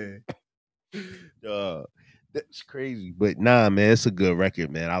man. That's crazy. But nah, man, it's a good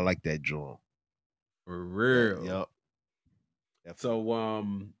record, man. I like that joint. For real. Yep. So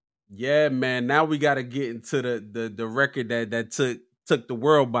yeah, man. Now we gotta get into the record that took the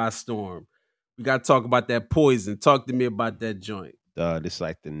world by storm. We gotta talk about that Poison. Talk to me about that joint. This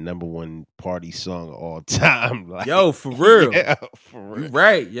like the #1 party song of all time. Like, Yo, for real. yeah, for real. You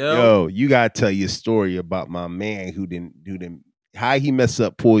right, yo. Yo, you gotta tell your story about my man who didn't how he messed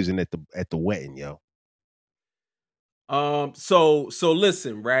up Poison at the wedding, yo. So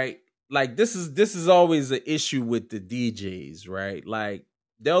listen, right? Like this is always an issue with the DJs, right? Like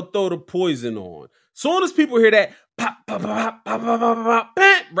they'll throw the Poison on. Soon as people hear that pop, pop, pop, pop, pop, pop, pop,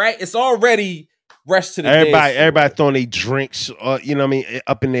 pop, right? It's already rush to the dance floor. Everybody throwing their drinks, you know what I mean,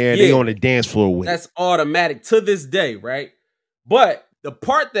 up in the air. They on the dance floor with That's automatic to this day, right? But the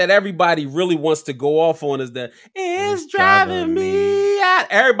part that everybody really wants to go off on is the "It's driving me out."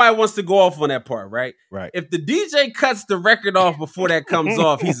 Everybody wants to go off on that part, right? Right. If the DJ cuts the record off before that comes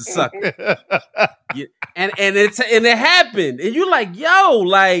off, he's a sucker. And it happened, and you're like, yo,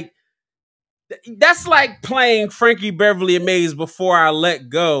 like that's like playing Frankie Beverly and Maze Before I Let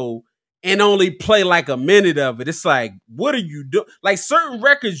Go and only play like a minute of it. It's like, what are you doing? Like certain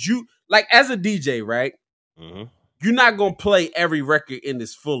records, you like as a DJ, right? Mm-hmm. You're not gonna play every record in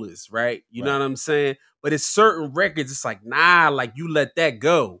its fullest, right? You know what I'm saying? But it's certain records, it's like, nah, like you let that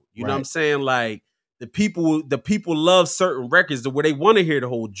go. You know what I'm saying? Like the people love certain records where they want to hear the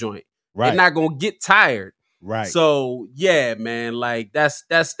whole joint. Right. They're not gonna get tired. Right. So yeah, man, like that's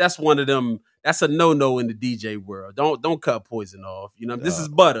one of them. That's a no in the DJ world. Don't cut Poison off. You know, this is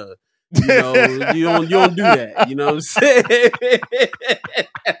butter. You know, you don't do that. You know what I'm saying?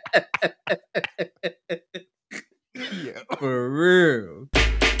 Yeah. For real.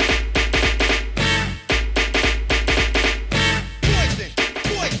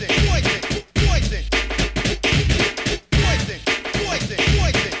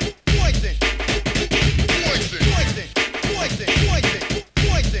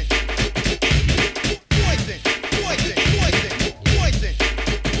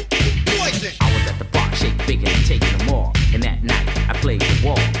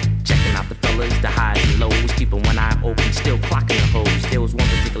 The highs and lows, keeping one eye open, still clocking the hoes. There was one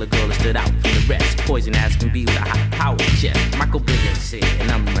particular girl that stood out from the rest. Poison as can be with a high power chest. Michael Bivins here, and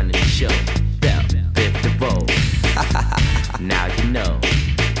I'm running the show. Bell, Biv DeVoe. Now you know.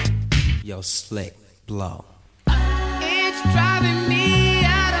 Yo, Slick, blow. It's driving me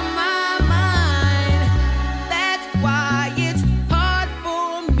out of my mind. That's why it's hard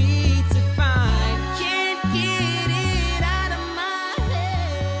for me to find. Can't get it out of my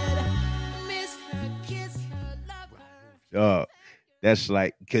head. Miss her, kiss her, love her. That's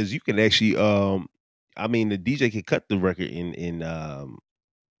like, because you can actually I mean the DJ can cut the record and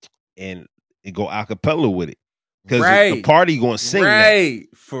go a cappella with it. Because the party gonna sing that.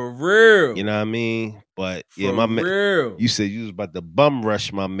 For real. You know what I mean? But For yeah, my man, real. you said you was about to bum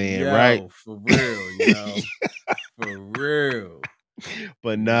rush my man, Yo, right? For real, yo. For real.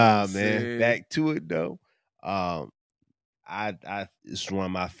 But nah, See? man. Back to it though. I it's one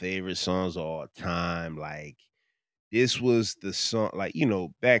of my favorite songs of all time. Like this was the song, like, you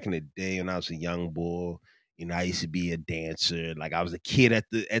know, back in the day when I was a young boy, you know, I used to be a dancer. Like I was a kid at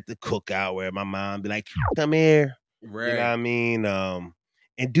the cookout where my mom be like, come here. Right. You know what I mean?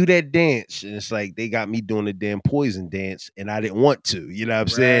 And do that dance. And it's like they got me doing the damn Poison dance and I didn't want to, you know what I'm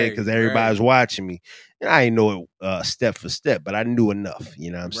saying? Because everybody's watching me. And I didn't know it step for step, but I knew enough,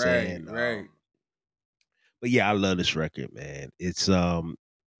 you know what I'm saying? Right. But yeah, I love this record, man. It's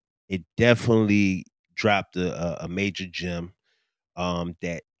it definitely dropped a major gem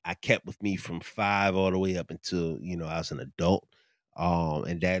that I kept with me from 5 all the way up until, you know, I was an adult.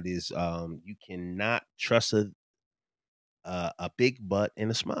 And that is you cannot trust a big butt and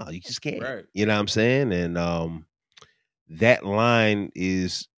a smile. You just can't. Right. You know what I'm saying? And that line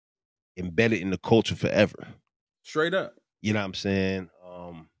is embedded in the culture forever. Straight up. You know what I'm saying?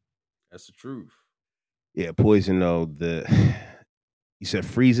 That's the truth. Yeah, Poison though, you said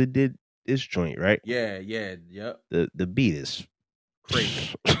Freezer did this joint, right? Yeah, yep. The beat is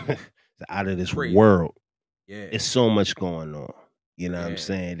Crazy. it's out of this Crazy. world. Yeah. It's so much going on. You know what I'm Yeah.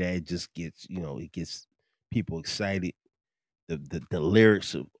 saying? That it just gets, you know, it gets people excited. The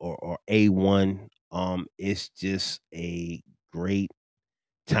lyrics are A1. It's just a great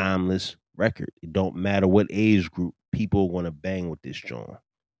timeless record. It don't matter what age group, people want to bang with this joint.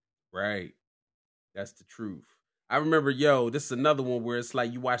 Right. That's the truth. I remember, this is another one where it's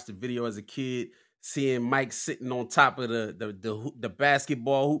like you watch the video as a kid, seeing Mike sitting on top of the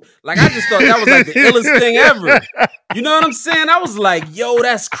basketball hoop. Like, I just thought that was like the illest thing ever. You know what I'm saying? I was like, yo,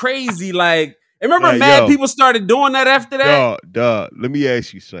 that's crazy. Like, remember mad people started doing that after that? Duh. Let me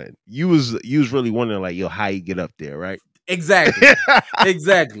ask you something. You was really wondering, like, yo, how you get up there, right? Exactly.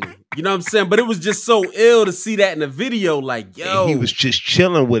 Exactly. You know what I'm saying? But it was just so ill to see that in the video. Like, yo. And he was just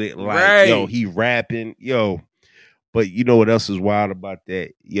chilling with it. Like, yo, he rapping. Yo, But you know what else is wild about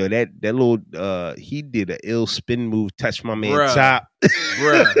that? Yo, that little he did an ill spin move, touch my man Bruh. top.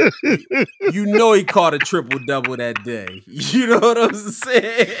 Bruh. You know he caught a triple double that day. You know what I'm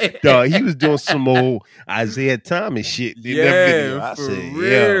saying? Dog, he was doing some old Isaiah Thomas shit in that video. I for said,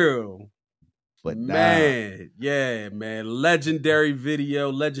 real. yeah. But Man, yeah, man. Legendary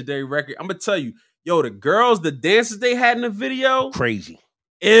video, legendary record. I'm gonna tell you, yo, the girls, the dances they had in the video, crazy.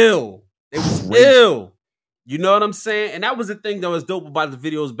 ill. It was Crazy. ill. You know what I'm saying? And that was the thing that was dope about the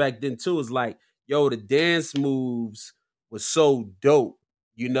videos back then too. Is like, yo, the dance moves was so dope.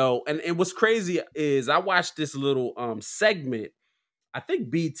 You know, and what's crazy is I watched this little segment. I think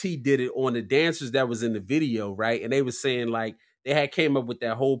BT did it on the dancers that was in the video, right? And they was saying like they had came up with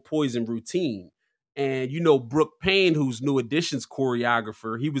that whole Poison routine. And you know, Brooke Payne, who's New Edition's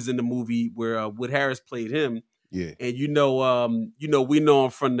choreographer, he was in the movie where Wood Harris played him. Yeah. And we know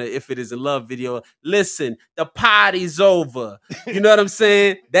him from the If It Isn't Love video. Listen, the party's over. You know what I'm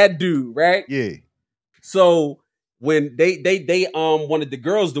saying? That dude, right? Yeah. So when they wanted the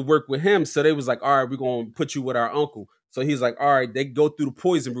girls to work with him, so they was like, all right, we're gonna put you with our uncle. So he's like, all right, they go through the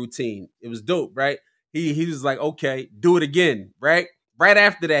Poison routine. It was dope, right? He was like, okay, do it again, right? Right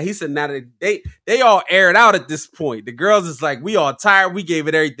after that, he said, now that they all aired out at this point. The girls is like, we all tired. We gave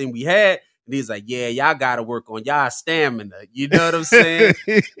it everything we had. And he's like, yeah, y'all got to work on y'all stamina. You know what I'm saying?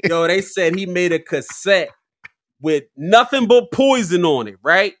 Yo, they said he made a cassette with nothing but Poison on it,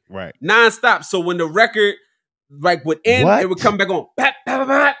 right? Right. Nonstop. So when the record like would end, What? it would come back on.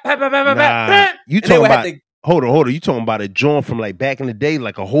 Nah, you And they talking would have about? to Hold on. You talking about a joint from like back in the day,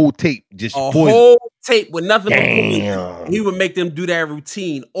 like a whole tape, just a Poison. whole tape with nothing but Poison. Damn. He would make them do that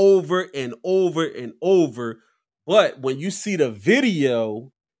routine over and over and over. But when you see the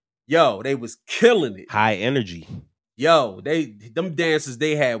video, yo, they was killing it. High energy. Yo, them dances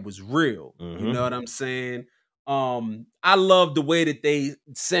they had was real. You Mhm. know what I'm saying? I love the way that they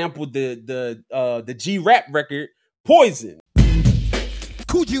sampled the G Rap record, Poison.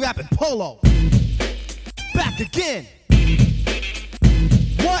 Coogee rapping Polo. Back again.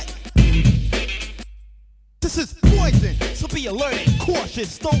 What? This is Poison, so be alert and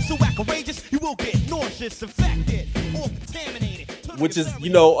cautious. Those who act courageous, you will get nauseous, infected, or contaminated. Which is, you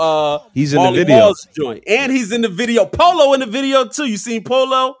know, He's in the Marley video. Marl's joint. And he's in the video. Polo in the video too. You seen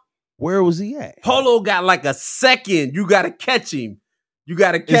Polo? Where was he at? Polo got like a second. You gotta catch him. You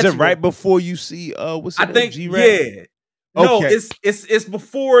gotta catch Is him. it right before you see what's I it, think G-Rap? yeah. No, Okay. it's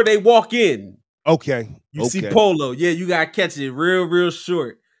before they walk in. Okay. You see Polo. Yeah, you gotta catch it real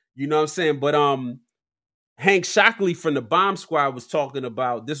short. You know what I'm saying? But Hank Shockley from the Bomb Squad was talking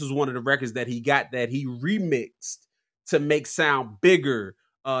about this was one of the records that he got that he remixed to make sound bigger,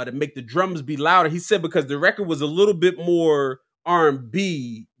 to make the drums be louder. He said because the record was a little bit more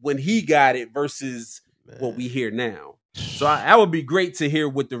R&B when he got it versus what we hear now. So that would be great to hear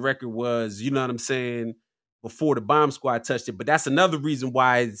what the record was, you know what I'm saying, before the Bomb Squad touched it. But that's another reason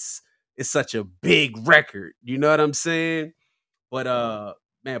why it's such a big record. You know what I'm saying? But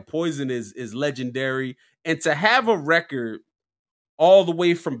man, Poison is legendary. And to have a record all the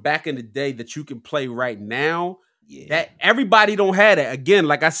way from back in the day that you can play right now, that everybody don't have that. Again,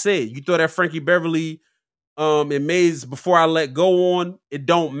 like I said, you throw that Frankie Beverly and Maze Before I Let Go on, it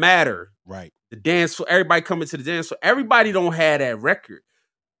don't matter. Right. The dance for everybody coming to the dance, so everybody don't have that record.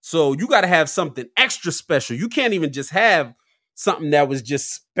 So you got to have something extra special. You can't even just have something that was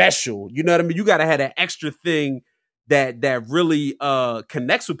just special. You know what I mean? You got to have that extra thing that really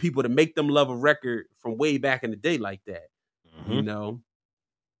connects with people to make them love a record from way back in the day like that. Mm-hmm. You know?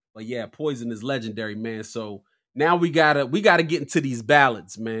 But yeah, Poison is legendary, man. So now we gotta get into these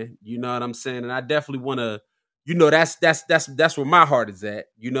ballads, man. You know what I'm saying? And I definitely want to, you know, that's where my heart is at.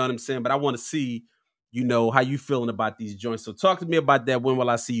 You know what I'm saying? But I want to see, you know, how you feeling about these joints. So talk to me about that. When will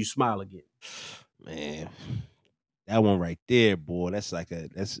I see you smile again? Man, that one right there, boy. That's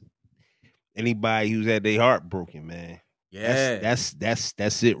anybody who's had their heart broken, man. Yeah, that's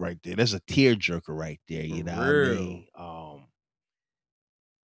it right there. That's a tearjerker right there. You know what I mean?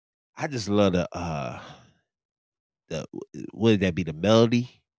 I just love the would that be the melody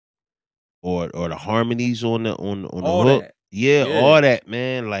or the harmonies on the all hook? that. Yeah, Yeah. all that,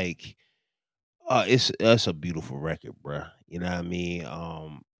 man. Like, it's a beautiful record, bruh. You know what I mean?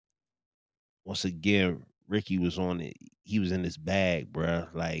 Once again, Ricky was on it. He was in his bag,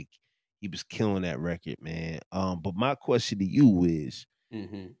 bruh. Like, he was killing that record, man. But my question to you is,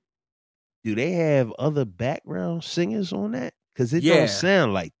 Mm-hmm. do they have other background singers on that? Because it Yeah. don't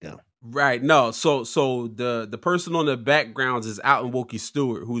sound like them. Right. No. So the person on the backgrounds is Alton Wilkie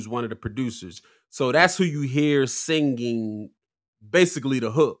Stewart, who's one of the producers. So that's who you hear singing basically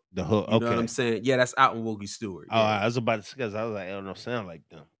the hook. The hook. You Okay. know what I'm saying? Yeah, that's Out and Wookie Stewart. Oh, Yeah. I was about to, because I was like, I don't sound like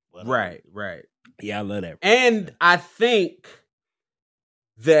them. But, Right. Yeah, I love that. And I think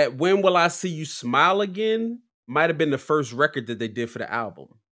that When Will I See You Smile Again might have been the first record that they did for the album.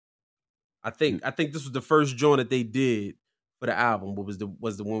 I think this was the first joint that they did for the album. What was the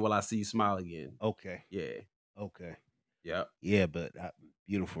When Will I See You Smile Again? Okay. Yeah. Okay. Yeah. Yeah, but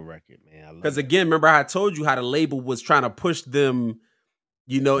beautiful record, man. I love Because it. again, remember how I told you how the label was trying to push them,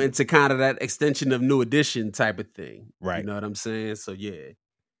 into kind of that extension of New Edition type of thing. Right. You know what I'm saying? So yeah.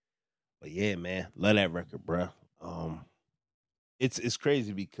 But yeah, man, love that record, bro. It's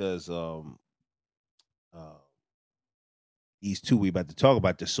crazy because these two we about to talk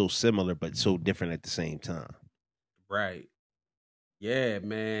about, they're so similar but so different at the same time. Right. Yeah,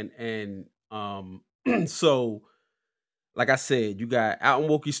 man. And so like I said, you got Alton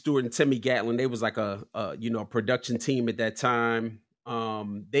Wookie Stewart and Timmy Gatlin. They was like a production team at that time.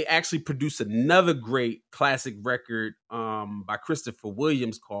 They actually produced another great classic record by Christopher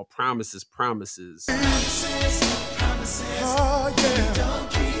Williams called Promises, Promises. Oh, yeah. Don't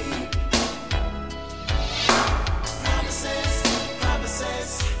keep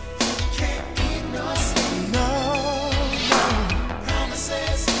promises, can't keep no sleep. No.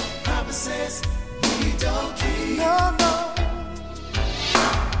 Promises, we don't keep. No.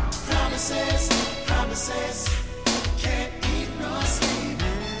 Promises, can't keep no sleep.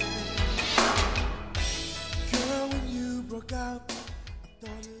 Girl, when you broke out, I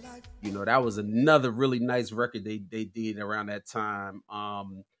thought life. That was another really nice record they did around that time.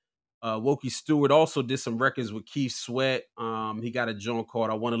 Wookie Stewart also did some records with Keith Sweat. He got a joint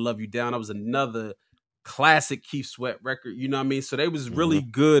called I Want to Love You Down. That was another classic Keith Sweat record. You know what I mean? So they was really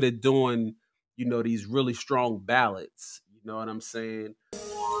good at doing, these really strong ballads. You know what I'm saying?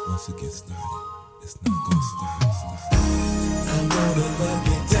 Once it gets started, it's not gonna stop. I wanna love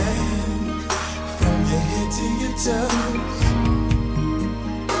you down from your head to your toes,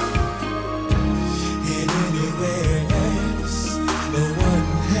 and anywhere else no one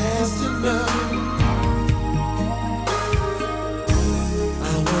has to know. I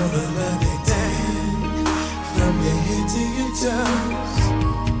wanna love you down from your head to your toes,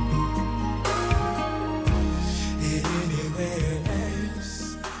 and anywhere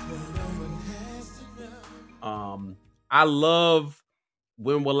else no one has to know. I love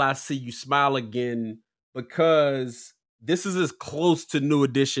When Will I See You Smile Again because this is as close to New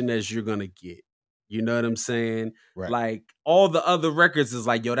Edition as you're gonna get. You know what I'm saying? Right. Like all the other records is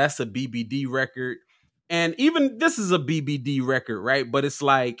like, yo, that's a BBD record. And even this is a BBD record, right? But it's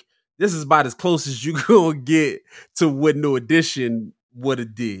like, this is about as close as you gonna get to what New Edition would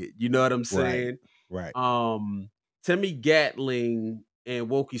have did. You know what I'm saying? Right. Timmy Gatling and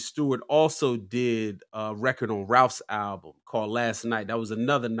Wookie Stewart also did a record on Ralph's album called Last Night. That was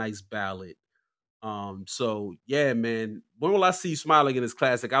another nice ballad. So yeah, man. When Will I See You Smile Again is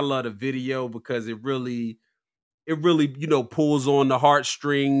classic. I love the video because it really, pulls on the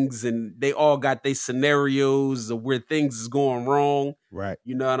heartstrings, and they all got their scenarios of where things is going wrong. Right.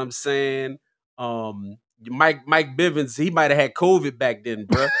 You know what I'm saying? Mike Bivens, he might have had COVID back then,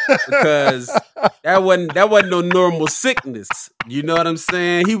 bro, because that wasn't no normal sickness. You know what I'm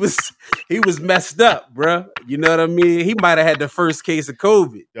saying? He was messed up, bro. You know what I mean? He might have had the first case of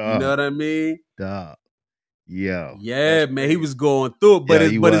COVID. You know what I mean? Dog. Yeah. Yeah, man, he was going through it, but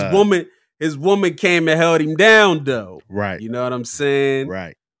Yeah, his woman came and held him down, though. Right. You know what I'm saying?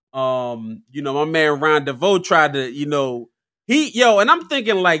 Right. My man Ron DeVoe tried to, and I'm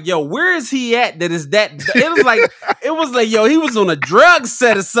thinking like, yo, where is he at? It was like, yo, he was on a drug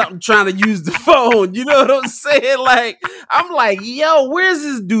set or something trying to use the phone. You know what I'm saying? Like, I'm like, yo, where's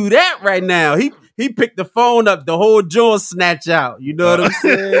this dude at right now? He picked the phone up, the whole jaw snatch out. You know what I'm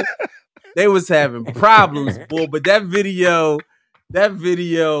saying? They was having problems, boy. But that video,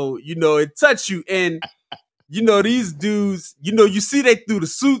 it touched you. And, these dudes, you see they threw the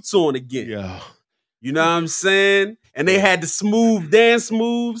suits on again. Yeah. You know what I'm saying? And they had the smooth dance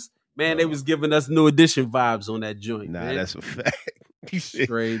moves. Man, they was giving us New Edition vibes on that joint. Nah, man. that's a fact.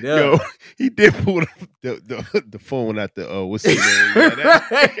 Straight Yo, up. he did pull the phone out the what's his name?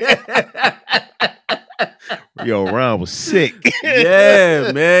 Yo, Ron was sick.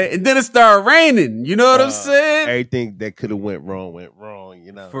 Yeah, man. And then it started raining. You know what I'm saying? Everything that could have went wrong,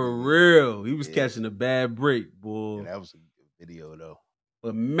 you know. For real. He was catching a bad break, boy. Yeah, that was a good video though.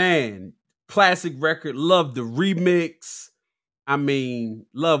 But man, classic record. Love the remix. I mean,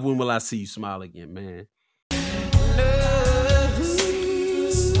 love When Will I See You Smile Again, man.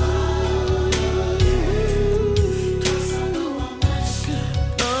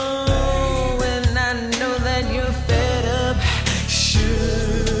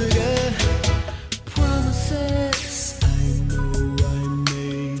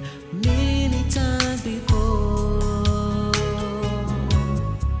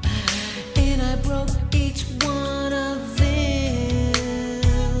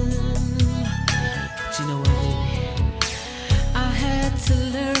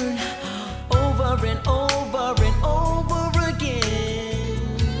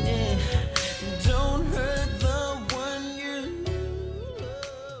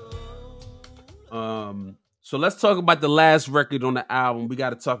 So let's talk about the last record on the album. We got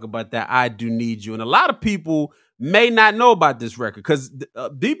to talk about that I Do Need You. And a lot of people may not know about this record because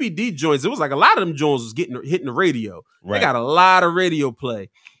DBD joints, it was like a lot of them joints was hitting the radio. Right. They got a lot of radio play.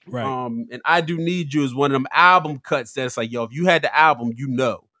 Right. And I Do Need You is one of them album cuts that's like, yo, if you had the album, you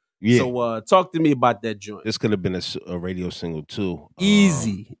know. Yeah. So talk to me about that joint. This could have been a radio single too.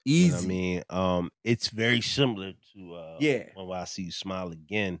 Easy. You know what I mean? It's very similar to Yeah. When I See You Smile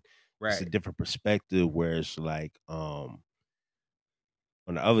Again. Right. It's a different perspective where it's like on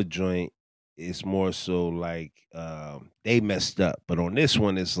the other joint, it's more so like they messed up. But on this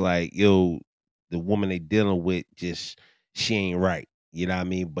one, it's like, yo, the woman they dealing with just she ain't right. You know what I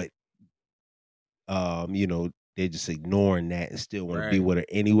mean? But you know, they're just ignoring that and still want to be with her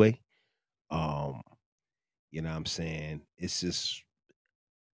anyway. You know what I'm saying? It's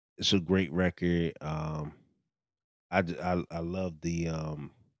a great record. I love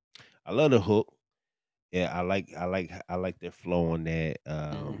I love the hook. Yeah, I like their flow on that.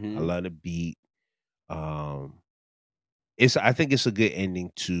 I love the beat. I think it's a good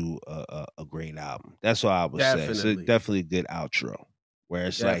ending to a great album. That's all I would say. It's definitely a good outro. Where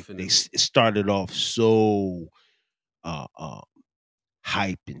it's like it started off so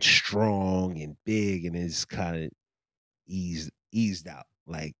hype and strong and big, and it's kind of eased out.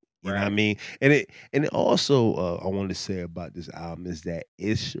 Like, you know what I mean? And it also I want to say about this album is that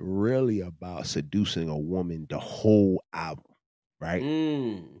it's really about seducing a woman the whole album, right?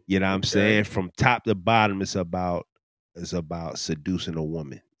 You know what I'm saying? From top to bottom, it's about seducing a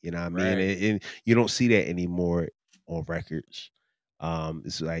woman. You know what I mean? And you don't see that anymore on records.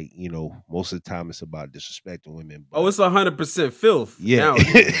 It's like, you know, most of the time it's about disrespecting women. But, it's 100% filth. Yeah.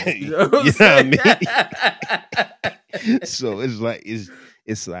 You know what You know what I mean? So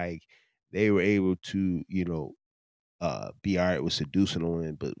it's like they were able to, you know, be all right with seducing a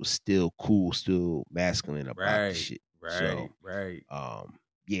woman, but was still cool, still masculine about the shit.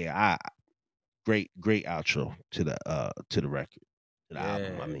 Yeah, great outro to the record, to the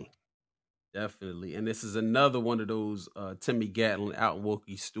album. I mean. Definitely. And this is another one of those Timmy Gatlin, Alton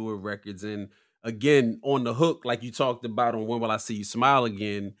Wilkie Stewart records. And again, on the hook, like you talked about on When Will I See You Smile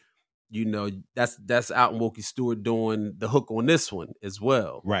Again, you know, that's Alton Wilkie Stewart doing the hook on this one as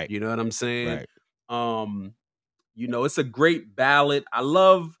well. Right. You know what I'm saying? Right. You know, it's a great ballad. I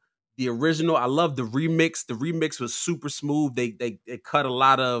love the original. I love the remix. The remix was super smooth. They cut a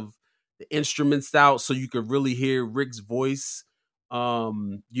lot of the instruments out so you could really hear Rick's voice.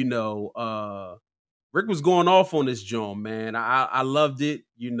 You know, Rick was going off on this joint, man. I loved it.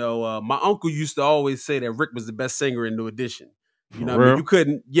 You know, my uncle used to always say that Rick was the best singer in New Edition. You know what I mean? You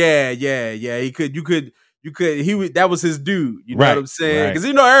couldn't, he could, that was his dude. You know what I'm saying? Because,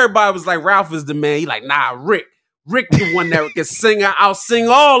 you know, everybody was like, Ralph is the man. He like, nah, Rick the one that can sing, I'll sing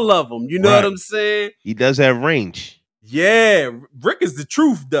all of them. You know what I'm saying? He does have range. Yeah. Rick is the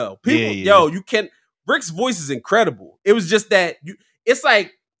truth, though. People, you can't, Rick's voice is incredible. It was just that it's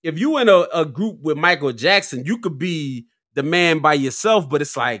like if you in a group with Michael Jackson, you could be the man by yourself, but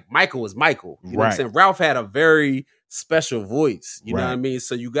it's like Michael is Michael. You know what I'm saying? Ralph had a very special voice. You know what I mean?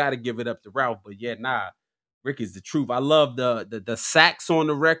 So you got to give it up to Ralph. But yeah, Rick is the truth. I love the sax on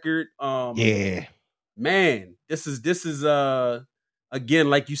the record. Man, this is again,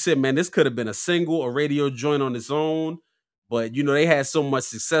 like you said, man, this could have been a single, a radio joint on its own. But, you know, they had so much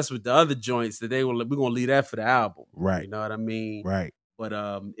success with the other joints that we're going to leave that for the album. Right. You know what I mean? Right. But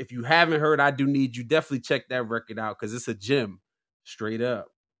if you haven't heard I Do Need You, definitely check that record out because it's a gem. Straight up.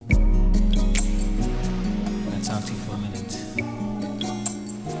 I'm going to talk to you for a minute. You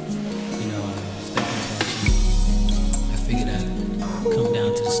know, I was thinking about you. I figured I'd come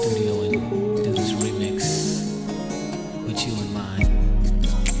down to the studio and do this remix with you in mind.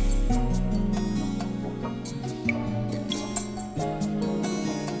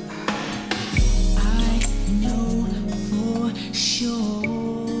 Sure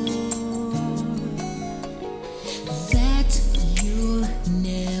that you'll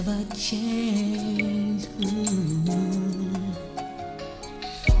never change.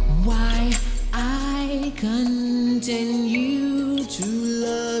 Why I continue to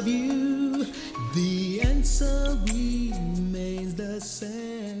love you, the answer remains the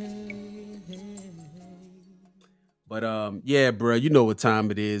same. But yeah, bro, you know what time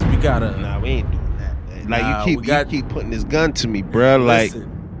it is. We gotta. Nah, we ain't doing that. Like you keep putting this gun to me, bro. Like,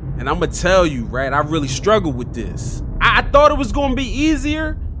 and I'm gonna tell you, right? I really struggled with this. I thought it was gonna be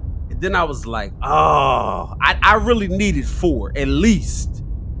easier, and then I was like, oh, I really needed 4 at least.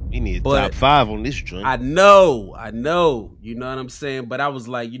 You need top 5 on this joint. I know. You know what I'm saying? But I was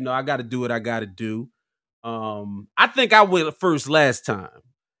like, you know, I got to do what I got to do. I think I went first last time.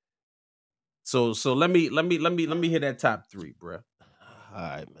 So let me hear that top 3, bro. All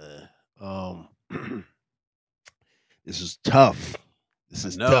right, man. This is tough. This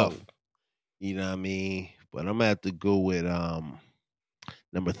is know. tough. You know what I mean? But I'm gonna have to go with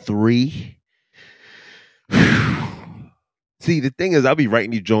number 3. See, the thing is, I'll be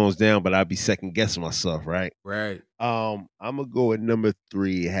writing these Jones down, but I'll be second guessing myself, right? Right. I'm gonna go with number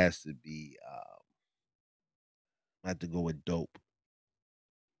 3. It has to be. I have to go with Dope.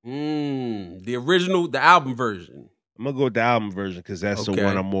 The original, the album version. I'm gonna go with the album version because that's the Okay.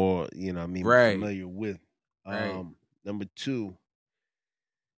 one I'm more, you know, what I mean, Right. familiar with. Right. Number 2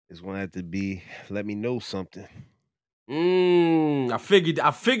 is gonna have to be "Let Me Know Something." I figured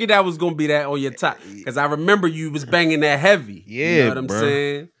that was gonna be that on your top because I remember you was banging that heavy. Yeah, you know what I'm bruh.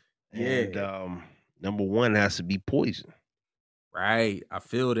 saying? And Yeah, number 1 has to be Poison. right. I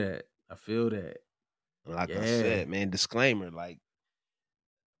feel that. Like I Yeah. said, man, disclaimer, like,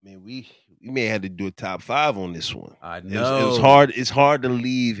 man, we may have to do a top 5 on this one. I It know. was hard. It's hard to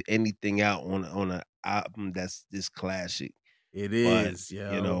leave anything out on an album that's this classic. It But, is,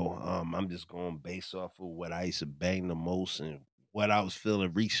 yo. you know, I'm just going based off of what I used to bang the most and what I was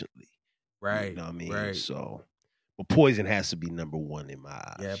feeling recently. Right. You know what I mean? Right. So, but Poison has to be number 1 in my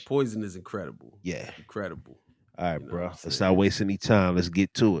eyes. Yeah, Poison is incredible. Yeah. Incredible. All right, You know bro. what I'm Let's saying? not waste any time. Let's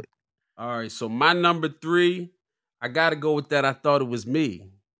get to it. All right, so my number 3, I gotta go with that. I Thought It Was Me.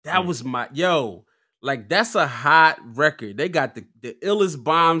 That was my like that's a hot record. They got the illest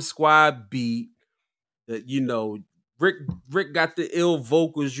Bomb Squad beat. That Rick got the ill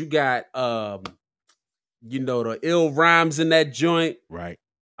vocals. You got the ill rhymes in that joint. Right.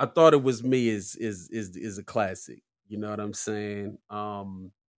 I Thought It Was Me is a classic. You know what I'm saying?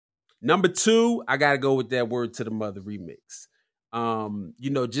 Number 2, I gotta go with that Word to the Mother remix.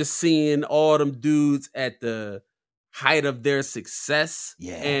 Just seeing all them dudes at the height of their success.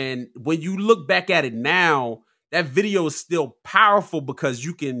 Yeah. And when you look back at it now, that video is still powerful because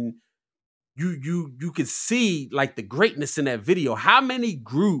you can see like the greatness in that video. How many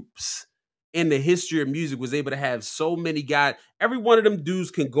groups in the history of music was able to have so many guys? Every one of them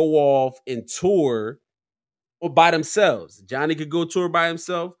dudes can go off and tour or by themselves. Johnny could go tour by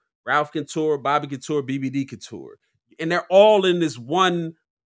himself. Ralph can tour. Bobby can tour. BBD could tour. And they're all in this one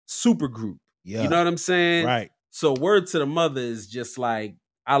super group. Yeah. You know what I'm saying? Right. So Word to the Mother is just like,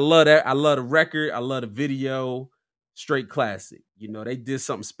 I love that. I love the record. I love the video. Straight classic. They did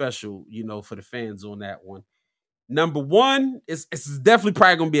something special, for the fans on that one. Number 1, it's definitely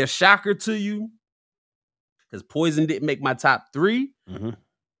probably going to be a shocker to you because Poison didn't make my top 3. Mm-hmm.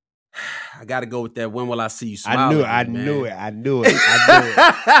 I got to go with that When Will I See You Smile. I knew it. I'm not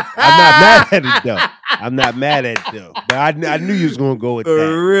mad at it, though. I'm not mad at it, though. But I knew you was going to go with that.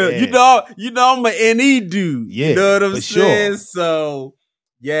 For real. Yeah. I'm an NE dude. Yeah, You know what I'm for saying? sure. So,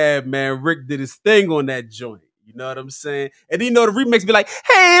 yeah, man, Rick did his thing on that joint. You know what I'm saying? And the remix be like,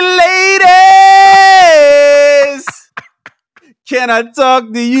 hey, ladies, can I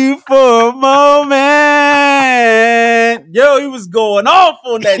talk to you for a moment? Yo, he was going off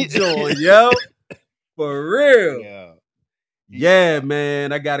on that joint, yo. For real. Yeah. Yeah,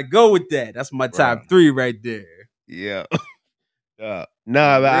 man, I got to go with that. That's my top 3 right there. Yeah. Nah,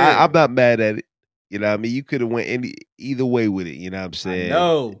 I'm not mad at it. You know what I mean? You could have went either way with it. You know what I'm saying? I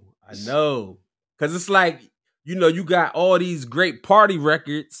know. Because it's like, you got all these great party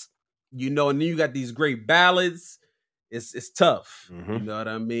records, and then you got these great ballads. It's tough. Mhm. You know what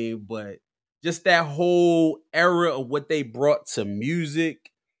I mean? But just that whole era of what they brought to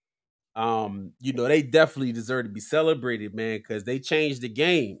music, they definitely deserve to be celebrated, man, because they changed the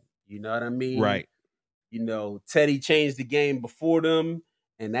game. You know what I mean? Right. Teddy changed the game before them,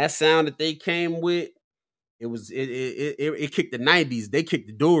 and that sound that they came with, it kicked the 90s. They kicked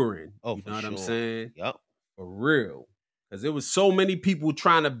the door in. Oh, you for know what I'm sure. saying? Yep. For real. Because there was so many people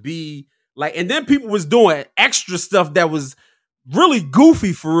trying to be like, and then people was doing extra stuff that was really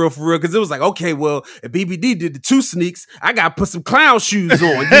goofy for real. Because it was like, okay, well, if BBD did the 2 sneaks, I got to put some clown shoes on.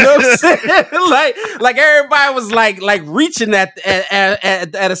 You know what I'm saying? like everybody was like reaching at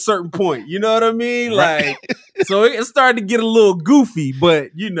a certain point. You know what I mean? Right. Like, so it started to get a little goofy,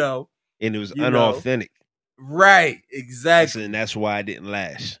 but And it was you know. unauthentic. Right. Exactly. And that's why it didn't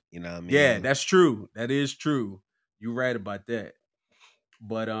last. You know what I mean? Yeah, that's true. That is true. You're right about that.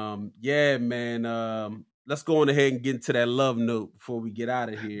 But yeah, man. Let's go on ahead and get into that love note before we get out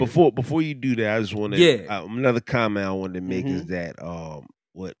of here. Before you do that, I just want to another comment I wanted to make is that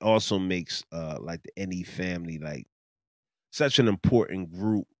what also makes like the NE family like such an important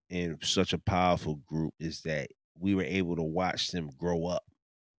group and such a powerful group is that we were able to watch them grow up.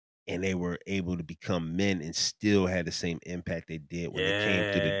 And they were able to become men and still had the same impact they did when they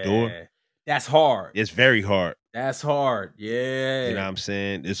came through the door. That's hard. It's very hard. That's hard. Yeah. You know what I'm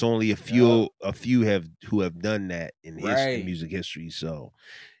saying? There's only a few who have done that in Right. music history. So,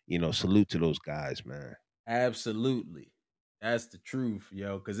 salute to those guys, man. Absolutely. That's the truth,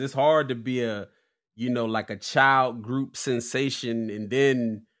 yo. Because it's hard to be like a child group sensation and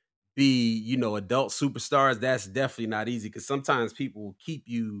then be, adult superstars. That's definitely not easy because sometimes people will keep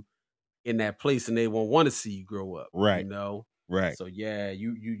you in that place and they won't want to see you grow up. Right. Right. So yeah,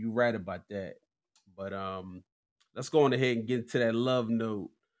 you right about that. But let's go on ahead and get into that love note.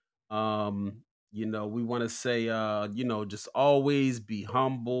 We want to say just always be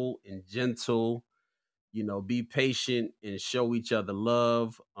humble and gentle, be patient and show each other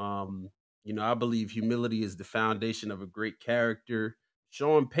love. I believe humility is the foundation of a great character.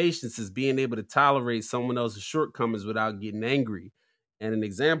 Showing patience is being able to tolerate someone else's shortcomings without getting angry. And an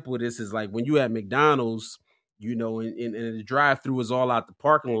example of this is like when you at McDonald's, and the drive-thru is all out the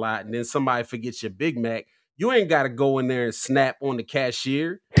parking lot, and then somebody forgets your Big Mac. You ain't got to go in there and snap on the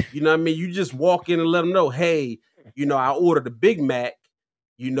cashier. You know what I mean? You just walk in and let them know, hey, I ordered a Big Mac,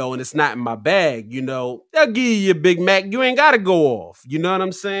 and it's not in my bag. They'll give you your Big Mac. You ain't got to go off. You know what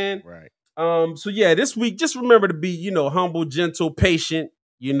I'm saying? Right. So yeah, this week, just remember to be, humble, gentle, patient,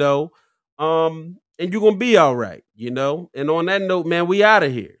 and you're going to be all right, And on that note, man, we out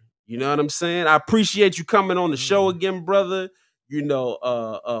of here. You know what I'm saying? I appreciate you coming on the show again, brother.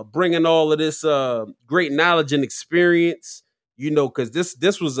 Bringing all of this great knowledge and experience, because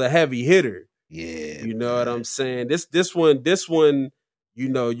this was a heavy hitter. Yeah. You know what I'm saying? This one, the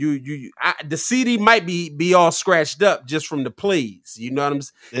CD might be all scratched up just from the plays. You know what I'm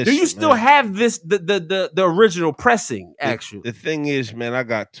saying? Do you still have this the original pressing? Actually, the thing is, man, I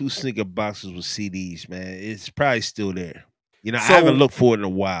got 2 sneaker boxes with CDs, man. It's probably still there. I haven't looked for it in a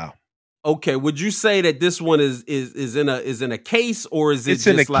while. Okay, would you say that this one is in a case, or is it it's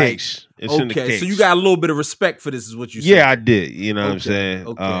just in a like case? It's in a case. So you got a little bit of respect for this, is what you said. Yeah, I did. You know what I'm saying?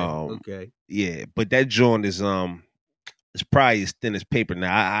 Okay. Yeah, but that joint is it's probably as thin as paper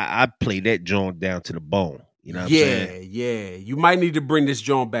now. I play that joint down to the bone. You know what I'm saying? Yeah. You might need to bring this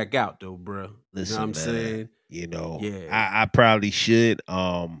joint back out though, bro. Listen, you know what I'm saying? I probably should.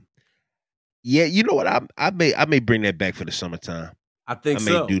 Yeah, you know what? I may bring that back for the summertime. I think I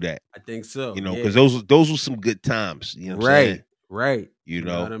so. may do that. I think so. Because those were some good times. You know what I'm saying? Right. You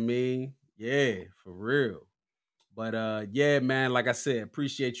know what I mean? Yeah, for real. But yeah, man, like I said,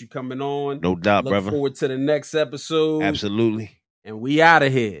 appreciate you coming on. No doubt, Look brother. forward to the next episode. Absolutely. And we out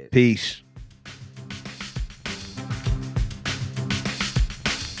of here. Peace.